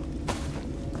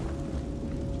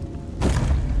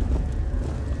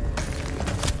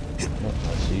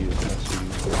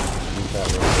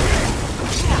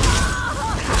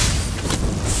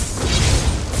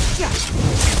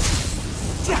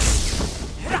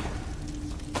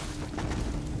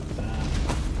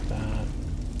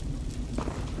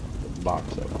 Box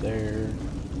up there.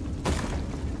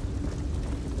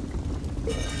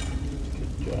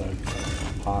 Jug,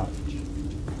 pot.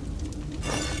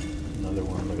 Another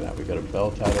one. Look at that. We got a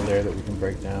belt out of there that we can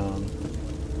break down.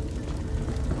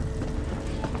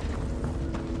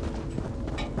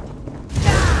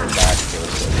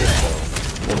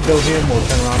 We'll kill him, we'll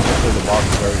turn around until the boss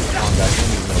is already spawned back in,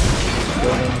 even though we can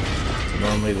kill him.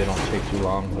 Normally they don't take too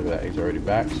long. Look at that, he's already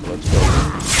back, so let's go.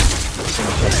 Let's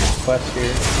finish up this quest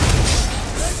here.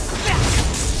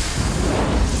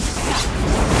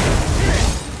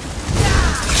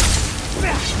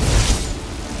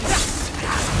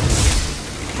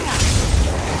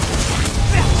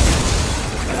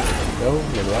 Go,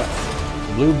 look at that.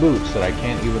 Blue boots that I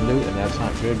can't even loot, and that's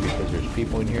not good because there's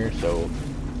people in here, so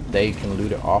they can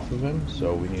loot it off of him,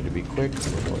 so we need to be quick.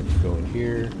 We're going to go in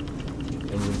here,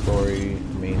 inventory,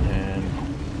 main hand.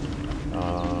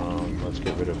 Let's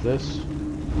get rid of this.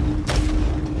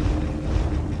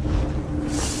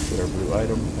 Get our blue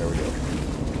item. There we go.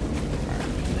 Alright,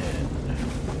 and then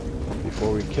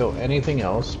before we kill anything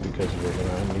else, because we're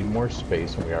gonna need more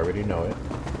space and we already know it,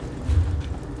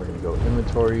 we're gonna go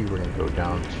inventory, we're gonna go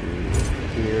down to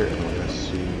here, and we're gonna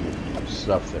see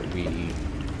stuff that we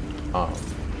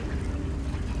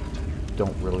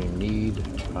don't really need.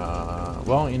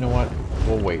 Well, you know what?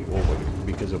 We'll wait,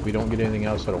 because if we don't get anything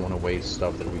else, I don't want to waste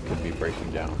stuff that we could be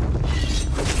breaking down.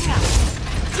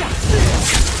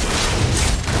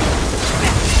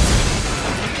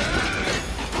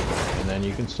 And then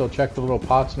you can still check the little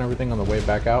pots and everything on the way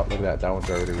back out. Look at that, that one's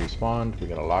already respawned. We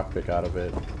got a lockpick out of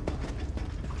it.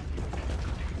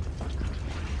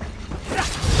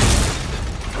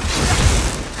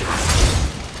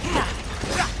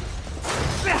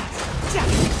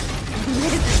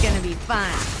 This is gonna be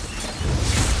fun.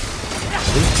 I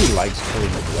think she likes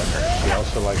killing the Dwemer. She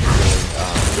also likes killing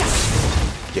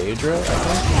Daedra, I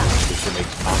think, because she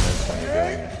makes comments when you're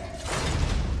doing it.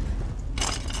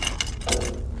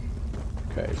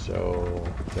 Okay, so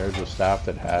there's a staff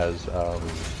that has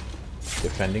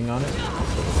defending on it. So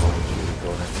we're going to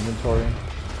go in our inventory.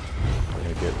 We're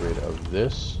going to get rid of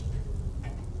this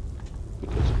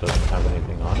because it doesn't have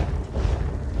anything on it.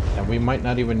 And we might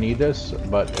not even need this,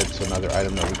 but it's another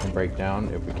item that we can break down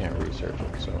if we can't research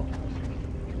it. So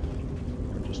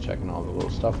we're just checking all the little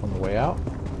stuff on the way out.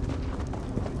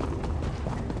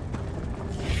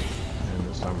 And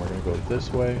this time we're going to go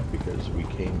this way because we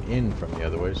came in from the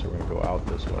other way, so we're going to go out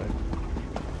this way.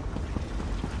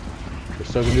 We're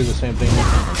still going to do the same thing.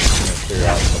 I'm just going to clear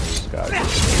out some of these guys.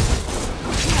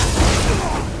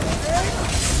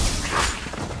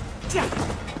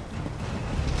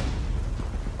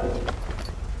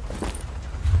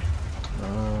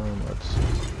 Let's see.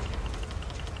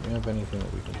 Do we have anything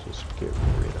that we can just get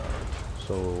rid of?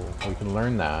 So we can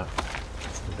learn that.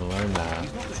 We can learn that.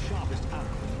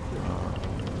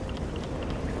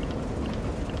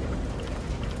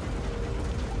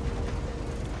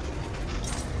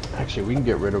 Actually, we can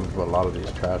get rid of a lot of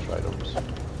these trash items.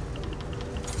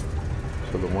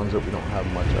 So the ones that we don't have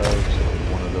much of, so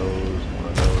one of those, one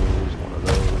of those, one of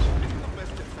those.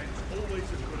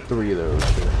 3 of those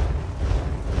here.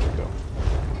 There we go.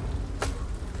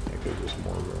 Make just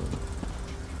more room.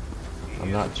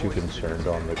 I'm not too concerned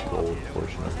on the gold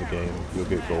portion of the game. You'll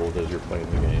get gold as you're playing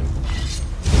the game.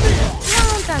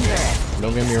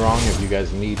 Don't get me wrong, if you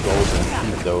guys need gold, then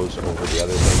keep those over the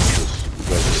other things. Just you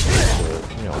guys just need to,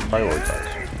 you know,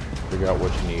 prioritize. Figure out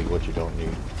what you need, what you don't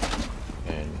need,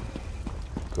 and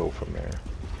go from there.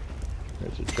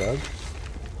 There's a jug.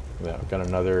 Yeah, I've got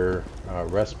another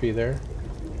recipe there.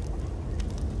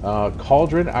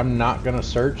 Cauldron, I'm not going to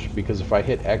search because if I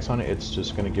hit X on it, it's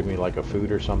just going to give me like a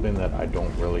food or something that I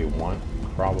don't really want,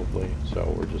 probably.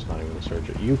 So we're just not even going to search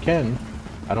it. You can.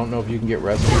 I don't know if you can get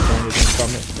recipes or anything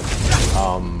from it.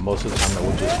 Most of the time it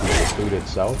will just be the food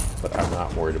itself, but I'm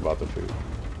not worried about the food.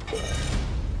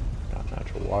 Got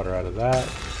natural water out of that.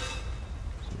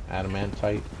 Some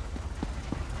adamantite.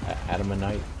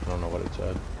 Adamanite. I don't know what it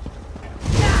said.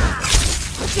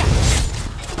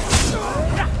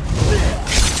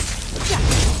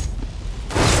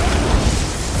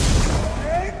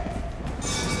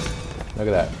 Look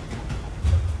at that.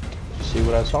 Did you see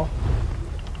what I saw?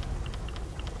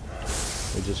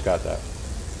 We just got that.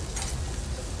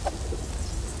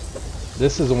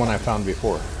 This is the one I found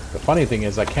before. The funny thing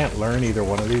is I can't learn either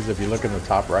one of these. If you look in the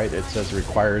top right, it says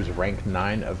requires rank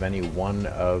 9 of any one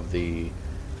of the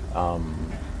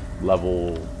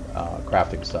level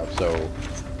crafting stuff. So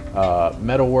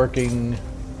metalworking,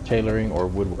 tailoring, or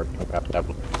woodworking.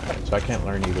 So I can't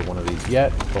learn either one of these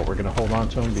yet, but we're going to hold on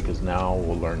to them because now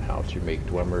we'll learn how to make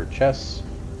Dwemer chests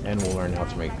and we'll learn how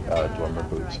to make Dwemer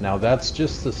boots. Now that's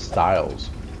just the styles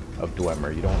of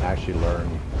Dwemer. You don't actually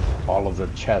learn all of the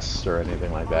chests or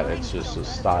anything like that. It's just a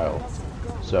style.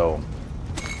 So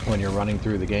when you're running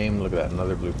through the game, look at that,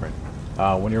 another blueprint.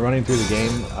 When you're running through the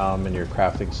game and you're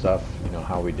crafting stuff, you know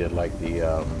how we did like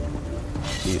the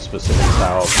specific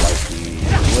styles, like the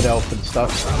wood elf and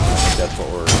stuff. I think that's what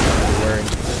we're wearing.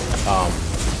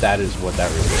 That is what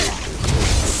that relates to.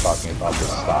 We're talking about the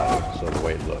style, so the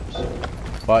way it looks.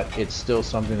 But it's still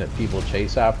something that people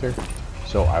chase after,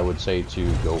 so I would say to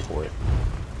go for it.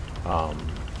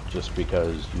 Just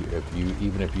because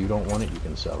even if you don't want it, you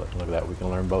can sell it. Look at that, we can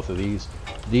learn both of these.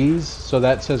 So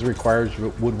that says requires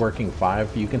woodworking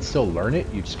 5. You can still learn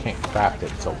it, you just can't craft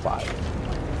it until 5.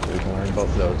 So we can learn both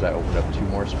of those. That opened up 2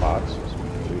 more spots, so we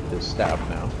can leave this staff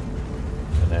now.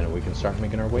 And then we can start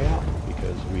making our way out,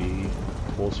 because we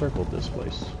full circled this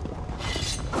place.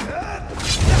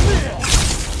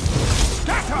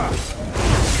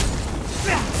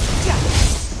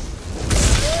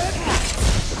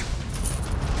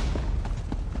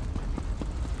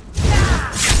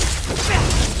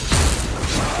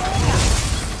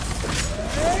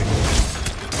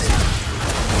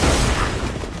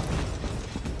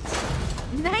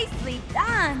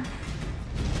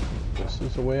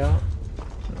 the way out?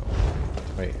 No.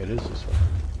 Wait, it is this way.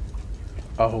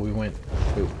 Oh, we went...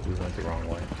 Ooh, we went the wrong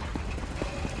way.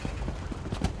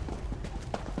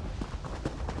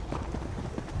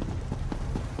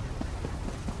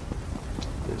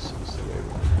 This is the way we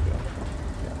want to go.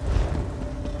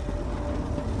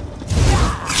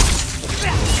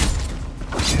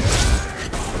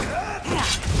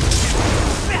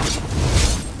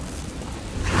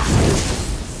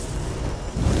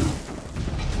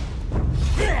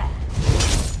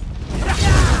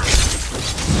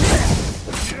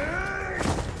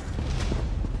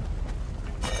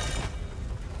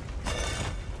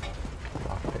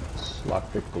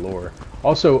 Lockpick galore.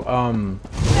 Also,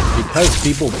 because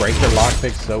people break their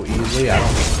lockpicks so easily,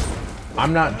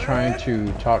 I'm not trying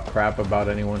to talk crap about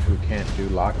anyone who can't do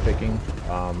lockpicking.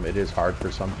 It is hard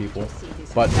for some people,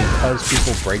 but because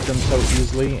people break them so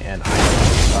easily, and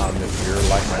if you're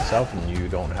like myself and you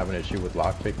don't have an issue with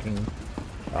lockpicking,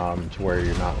 to where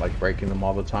you're not like breaking them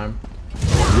all the time,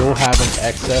 you'll have an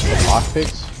excess of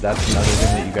lockpicks. That's another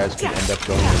thing that you guys can end up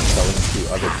going and selling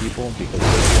to other people, because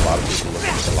there's a lot of people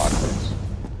looking for lockpicks,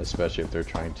 especially if they're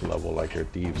trying to level like their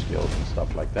thieves guilds and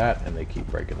stuff like that, and they keep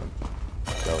breaking them.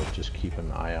 So just keep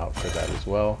an eye out for that as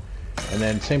well. And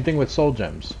then same thing with soul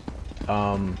gems.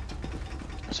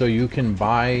 So you can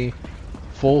buy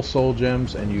full soul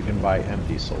gems and you can buy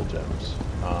empty soul gems.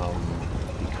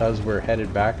 Because we're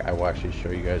headed back, I will actually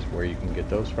show you guys where you can get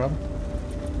those from,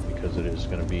 because it is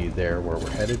going to be there where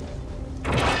we're headed.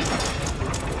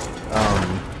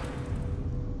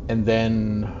 And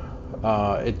then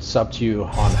it's up to you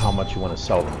on how much you want to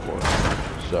sell them for.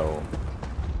 So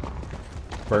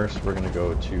first we're going to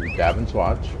go to Davin's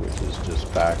Watch, which is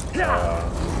just back in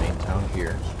the main town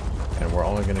here, and we're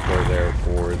only going to go there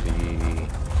for the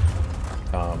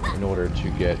in order to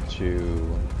get to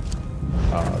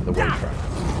the way shrine.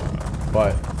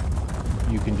 But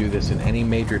you can do this in any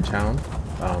major town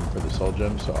for the soul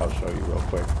gems, so I'll show you real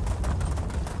quick.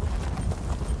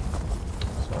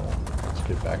 So let's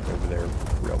get back over there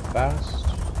real fast.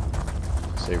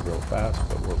 Say real fast,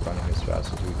 but we're running as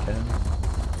fast as we can.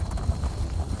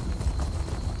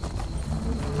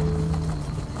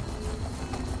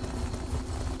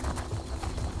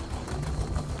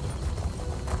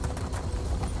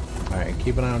 Alright,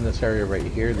 keep an eye on this area right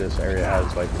here. This area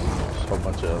has like a whole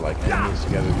bunch of like enemies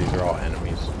together. These are all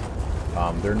enemies.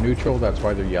 They're neutral, that's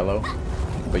why they're yellow,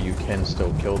 but you can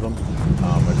still kill them.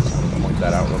 I just want to point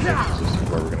that out real quick, because this is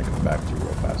where we're going to come back to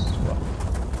real fast as well.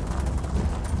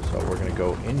 So we're going to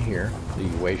go in here. The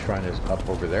way shrine is up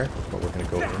over there, but we're going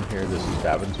to go in here. This is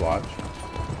Davin's Watch.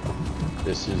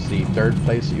 This is the third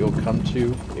place that you'll come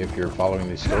to if you're following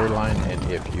the storyline,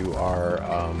 and if you are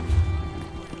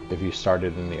if you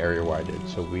started in the area where I did.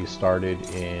 So we started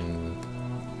in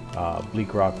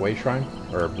Bleak Rock Way Shrine,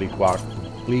 or Bleak Rock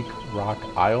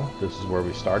Isle. This is where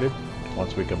we started.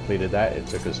 Once we completed that, it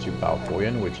took us to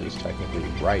Balfoyan, which is technically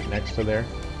right next to there,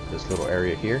 this little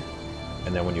area here.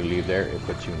 And then when you leave there, it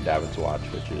puts you in Davin's Watch,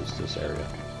 which is this area.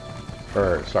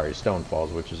 Or, sorry, Stone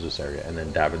Falls, which is this area. And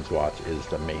then Davin's Watch is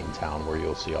the main town where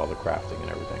you'll see all the crafting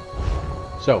and everything.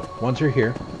 So, once you're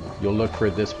here, you'll look for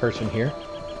this person here.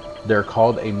 They're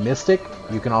called a Mystic.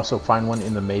 You can also find one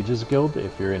in the Mages Guild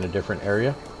if you're in a different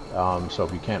area. So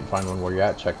if you can't find one where you're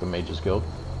at, check the Mages Guild.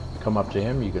 Come up to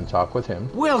him, you can talk with him.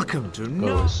 Welcome to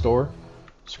Go to his store.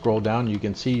 Scroll down, you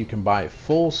can see you can buy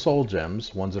full soul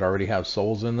gems, ones that already have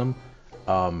souls in them,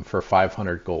 for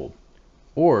 500 gold.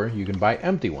 Or you can buy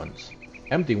empty ones.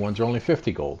 Empty ones are only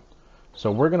 50 gold. So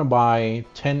we're gonna buy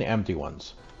 10 empty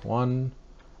ones. Oh,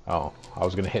 I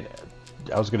was gonna hit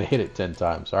it 10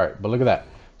 times. Alright, but look at that.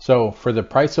 So for the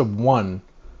price of one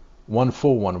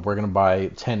full one, we're gonna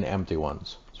buy 10 empty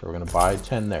ones. So we're gonna buy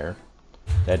 10 there.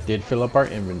 That did fill up our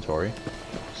inventory.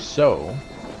 So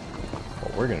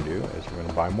what we're gonna do is we're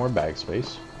gonna buy more bag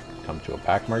space. Come to a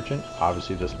pack merchant.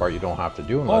 Obviously this part you don't have to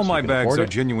do unless all my you can bags afford are it.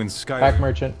 genuine Sky. Pack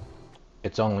merchant.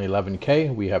 It's only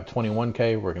 11k. We have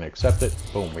 21k. We're gonna accept it.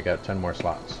 Boom, we got 10 more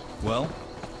slots. Well,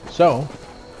 so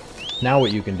now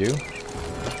what you can do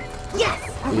Yes!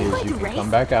 Are we is going you to can race? come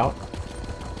back out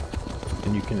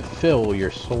and you can fill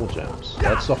your soul gems.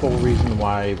 That's the whole reason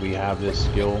why we have this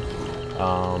skill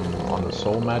on the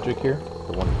soul magic here,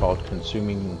 the one called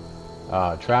Consuming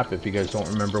Trap. If you guys don't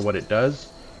remember what it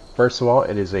does, first of all,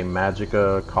 it is a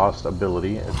magicka cost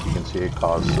ability. As you can see, it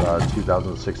costs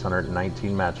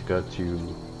 2,619 magicka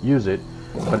to use it,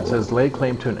 but it says lay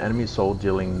claim to an enemy soul,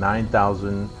 dealing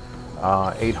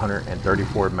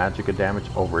 9,834 magicka damage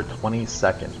over 20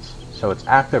 seconds. So it's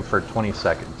active for 20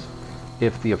 seconds.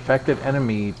 If the affected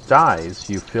enemy dies,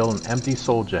 you fill an empty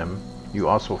soul gem. You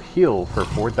also heal for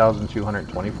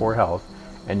 4,224 health,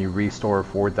 and you restore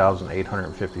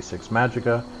 4,856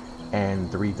 magicka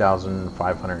and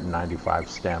 3,595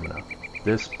 stamina.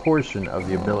 This portion of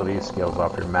the ability scales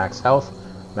off your max health,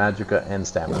 magicka, and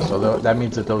stamina. So that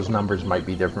means that those numbers might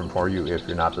be different for you if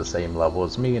you're not the same level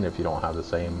as me, and if you don't have the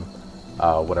same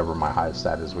whatever my highest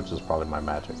stat is, which is probably my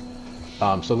magic.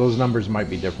 So those numbers might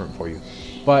be different for you.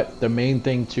 But the main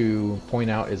thing to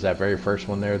point out is that very first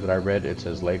one there that I read. It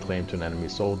says lay claim to an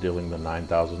enemy's soul, dealing the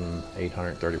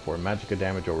 9,834 magicka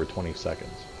damage over 20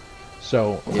 seconds.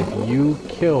 So if you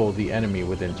kill the enemy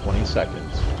within 20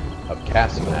 seconds of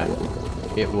casting that,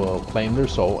 it will claim their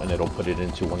soul and it'll put it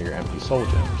into one of your empty soul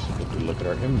gems. If we look at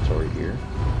our inventory here,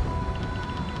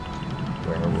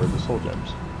 where were the soul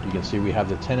gems? You can see we have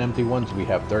the 10 empty ones, we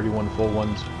have 31 full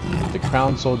ones. The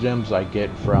crown soul gems I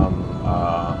get from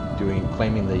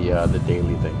claiming the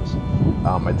daily things.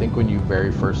 I think when you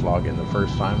very first log in the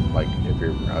first time, like if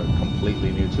you're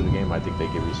completely new to the game, I think they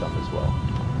give you some as well.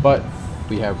 But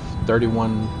we have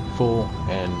 31 full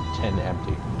and 10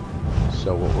 empty.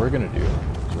 So what we're gonna do is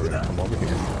we're gonna come over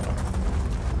here.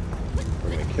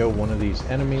 We're gonna kill one of these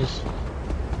enemies.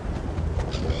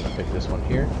 We're gonna pick this one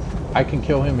here. I can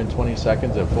kill him in 20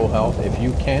 seconds at full health. If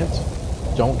you can't,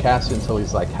 don't cast it until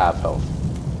he's like half health.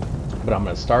 But I'm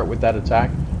going to start with that attack.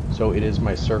 So it is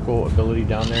my circle ability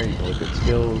down there. You can look at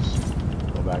skills,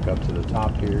 go back up to the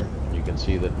top here. You can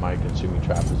see that my consuming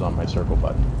trap is on my circle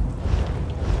button.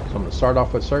 So I'm going to start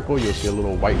off with circle. You'll see a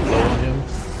little white glow on him.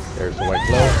 There's the white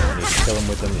glow. I need to kill him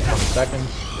within the 20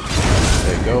 seconds.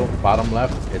 There you go. Bottom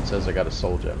left, it says I got a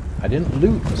soul gem. I didn't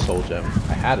loot a soul gem.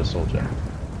 I had a soul gem.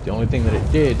 The only thing that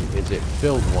it did is it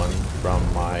filled one from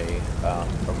my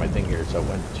thing here. So it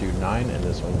went to 9 and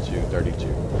this one to 32.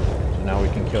 So now we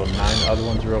can kill 9 other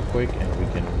ones real quick and we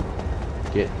can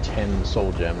get 10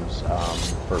 soul gems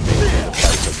for basically the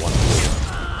price of one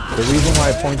soul. The reason why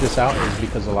I point this out is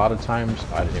because a lot of times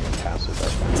I didn't even cast it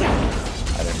that time.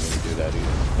 I didn't mean to do that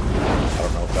either. I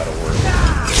don't know if that'll work.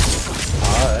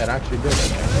 It actually did. I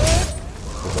think.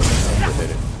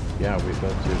 Hit it. Yeah, we fell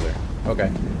through there.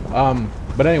 Okay.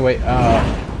 But anyway,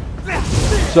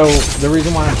 so the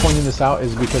reason why I'm pointing this out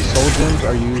is because soul gems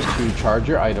are used to charge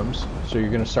your items, so you're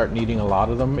going to start needing a lot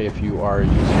of them if you are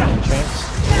using enchants.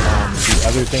 The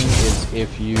other thing is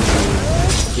if you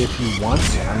want,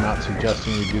 I'm not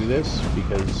suggesting you do this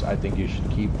because I think you should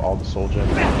keep all the soul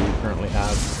gems that you currently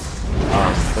have.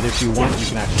 But if you want, you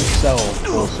can actually sell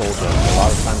full soul gems. A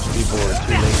lot of times people are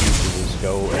too lazy to just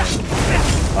go and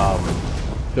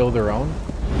fill their own.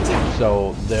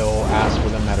 So they'll ask for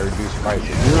them at a reduced price.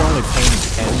 If you're only paying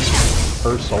 10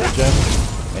 per soul gem,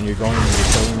 and you're going and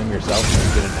you're selling them yourself and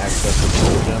you get an excess of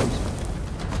soul gems,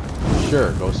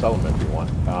 sure, go sell them if you want.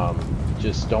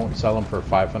 Just don't sell them for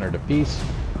 500 a piece,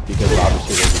 because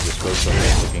obviously they can just go somewhere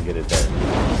and they can get it there.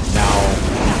 Now,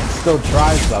 still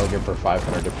try selling it for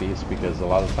 500 a piece, because a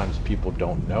lot of times people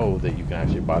don't know that you can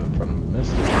actually buy them from the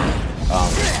Mystic.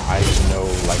 I even know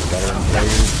like veteran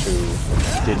players who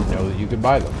didn't know that you could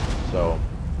buy them, so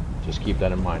just keep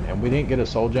that in mind. And we didn't get a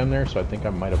soul gem there, so I think I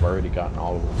might have already gotten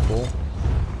all of them full.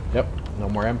 Yep, no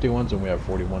more empty ones, and we have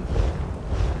 41 full.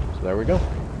 So there we go.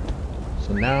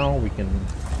 So now we can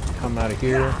come out of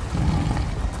here.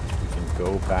 We can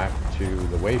go back to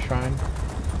the Way Shrine.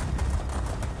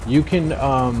 You can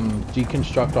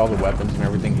deconstruct all the weapons and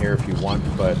everything here if you want,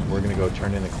 but we're going to go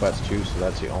turn in the quest too, so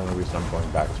that's the only reason I'm going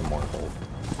back to Mournhold.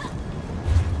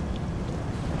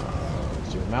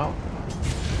 Zoom out.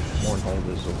 Mournhold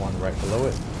is the one right below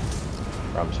it.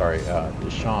 Or, I'm sorry,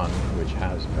 Deshawn, which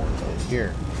has Mournhold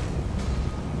here.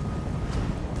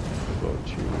 We'll go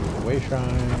to the Way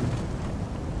Shrine.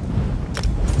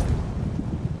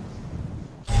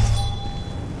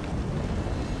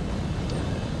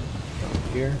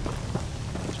 Here.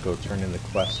 Let's go turn in the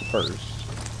quest first.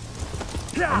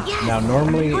 Now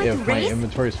normally if my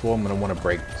inventory is full, I'm going to want to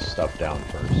break stuff down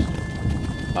first.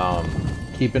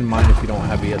 Keep in mind, if you don't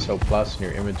have ESO Plus and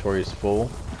your inventory is full,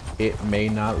 it may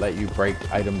not let you break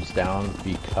items down,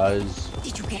 because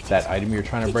that item you're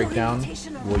trying to break down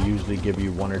will usually give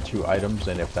you 1 or 2 items,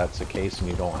 and if that's the case and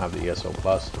you don't have the ESO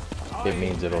Plus, it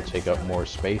means it'll take up more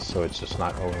space, so it's just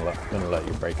not going to let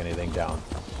you break anything down.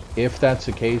 If that's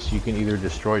the case, you can either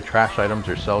destroy trash items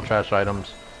or sell trash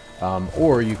items,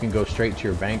 or you can go straight to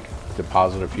your bank,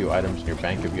 deposit a few items in your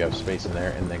bank if you have space in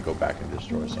there, and then go back and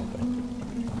destroy something.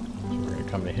 So we're going to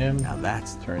come to him, Now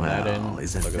that's, turn that in. Look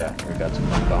at that, we got some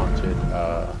undaunted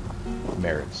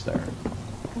merits there.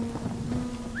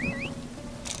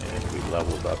 And we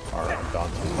leveled up our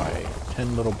undaunted by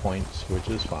 10 little points, which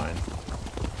is fine.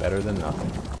 Better than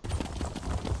nothing.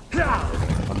 We're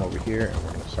going to come over here and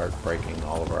we're going to start breaking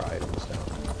all of our items down.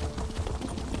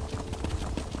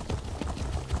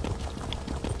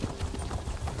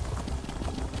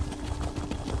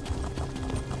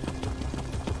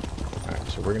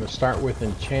 So we're going to start with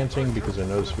enchanting because I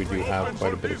noticed we do have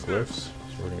quite a bit of glyphs. So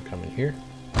we're going to come in here.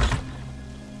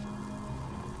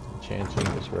 Enchanting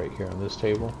is right here on this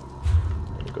table.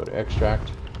 We're going to go to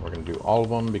extract. We're going to do all of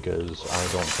them because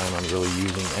I don't plan on really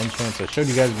using enchants. I showed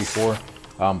you guys before,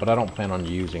 but I don't plan on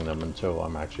using them until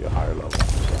I'm actually a higher level.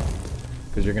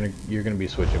 Because you're gonna be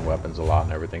switching weapons a lot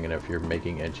and everything, and if you're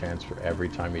making enchants for every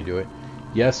time you do it,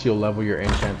 yes, you'll level your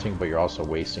enchanting, but you're also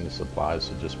wasting supplies.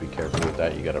 So just be careful with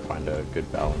that. You got to find a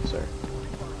good balance there.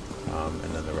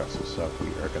 And then the rest of the stuff we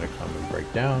are going to come and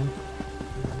break down.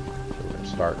 So we're going to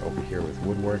start over here with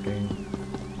woodworking.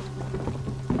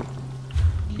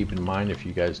 Keep in mind, if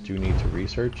you guys do need to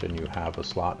research and you have a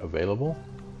slot available,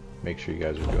 make sure you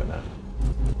guys are doing that.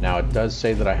 Now it does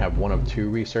say that I have 1 of 2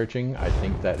 researching. I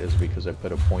think that is because I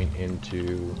put a point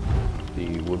into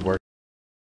the woodworking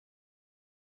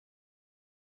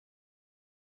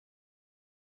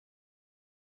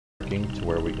to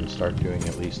where we can start doing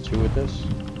at least 2 with this.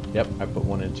 Yep, I put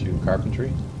 1 into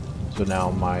carpentry. So now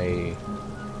my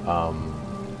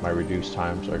my reduced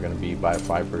times are going to be by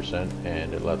 5%,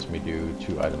 and it lets me do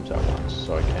 2 items at once.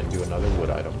 So I can do another wood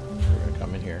item. We're going to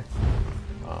come in here.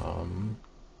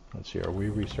 Let's see, are we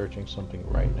researching something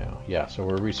right now? Yeah, so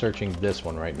we're researching this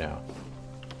one right now,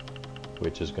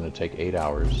 which is going to take 8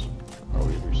 hours. Are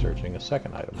we researching a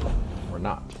second item? We're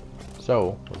not.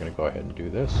 So we're going to go ahead and do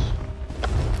this.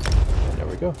 And there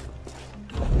we go.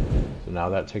 So now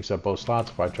that takes up both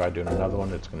slots. If I try doing another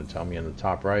one, it's going to tell me in the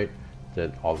top right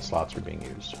that all the slots are being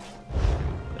used.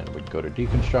 And we go to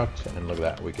deconstruct, and look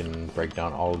at that. We can break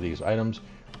down all of these items.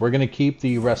 We're going to keep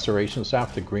the restoration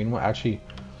staff, the green one. Actually,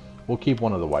 we'll keep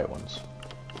one of the white ones.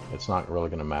 It's not really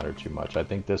going to matter too much. I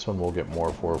think this one we'll get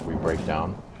more for if we break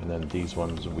down, and then these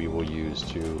ones we will use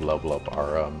to level up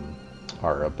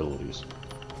our abilities.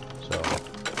 So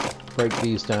break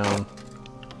these down.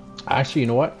 Actually, you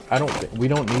know what? We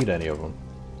don't need any of them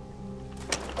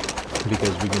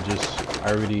because we can just.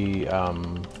 I already.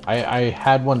 I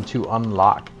had one to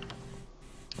unlock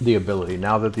the ability.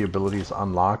 Now that the ability is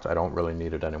unlocked, I don't really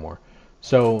need it anymore.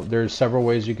 So there's several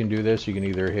ways you can do this. You can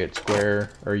either hit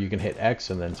square, or you can hit X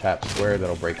and then tap square.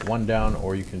 That'll break 1 down,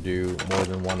 or you can do more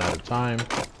than 1 at a time,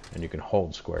 and you can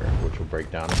hold square, which will break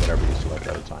down whatever you select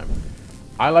at a time.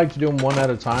 I like to do them 1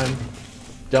 at a time.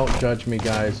 Don't judge me,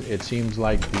 guys. It seems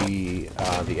like the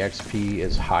XP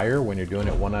is higher when you're doing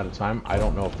it 1 at a time. I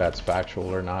don't know if that's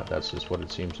factual or not. That's just what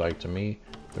it seems like to me.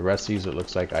 The rest of these, it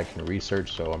looks like I can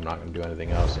research, so I'm not going to do anything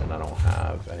else, and I don't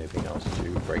have anything else to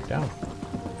break down.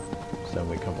 So then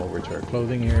we come over to our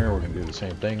clothing here. We're going to do the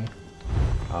same thing.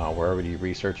 We're already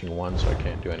researching 1, so I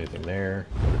can't do anything there.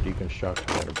 Go to deconstruct.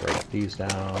 I'm going to break these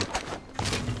down.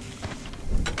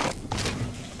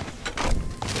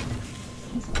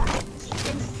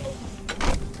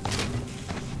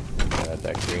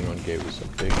 That green one gave us a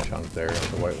big chunk there.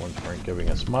 The white ones weren't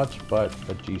giving us much, but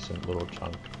a decent little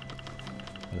chunk.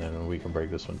 And then we can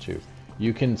break this one too.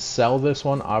 You can sell this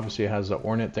one. Obviously it has the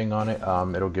ornate thing on it.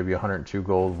 It'll give you 102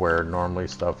 gold, where normally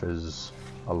stuff is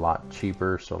a lot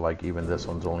cheaper. So like even this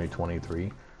one's only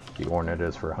 23. The ornate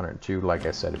is for 102. Like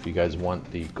I said, if you guys want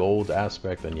the gold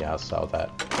aspect, then yeah, sell that.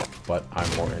 But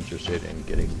I'm more interested in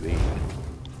getting the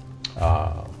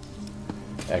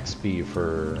XP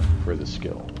for the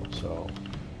skill. So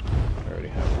I already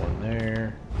have 1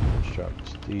 there.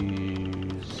 Construct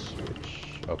these,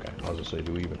 which, okay, I was gonna say,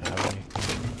 do we even have any?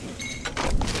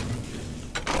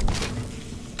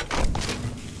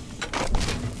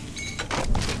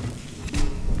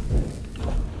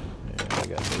 And we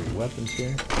got 3 weapons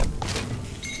here.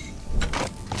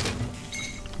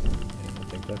 And I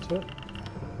think that's it.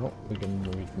 Oh, we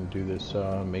can do this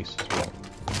mace as well.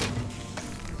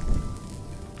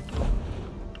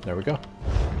 There we go.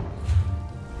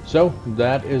 So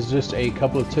that is just a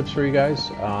couple of tips for you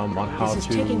guys on how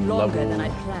to level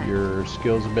your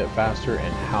skills a bit faster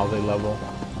and how they level.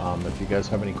 If you guys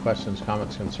have any questions,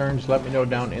 comments, concerns, let me know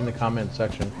down in the comment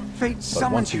section.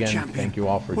 But once again, thank you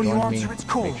all for joining me.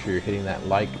 Make sure you're hitting that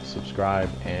like, subscribe,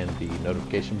 and the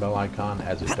notification bell icon,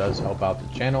 as it does help out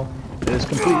the channel. It is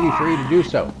completely free to do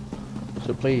so.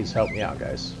 So please help me out,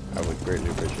 guys. I would greatly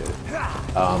appreciate it.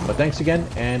 But thanks again,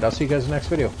 and I'll see you guys in the next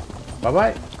video.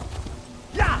 Bye-bye.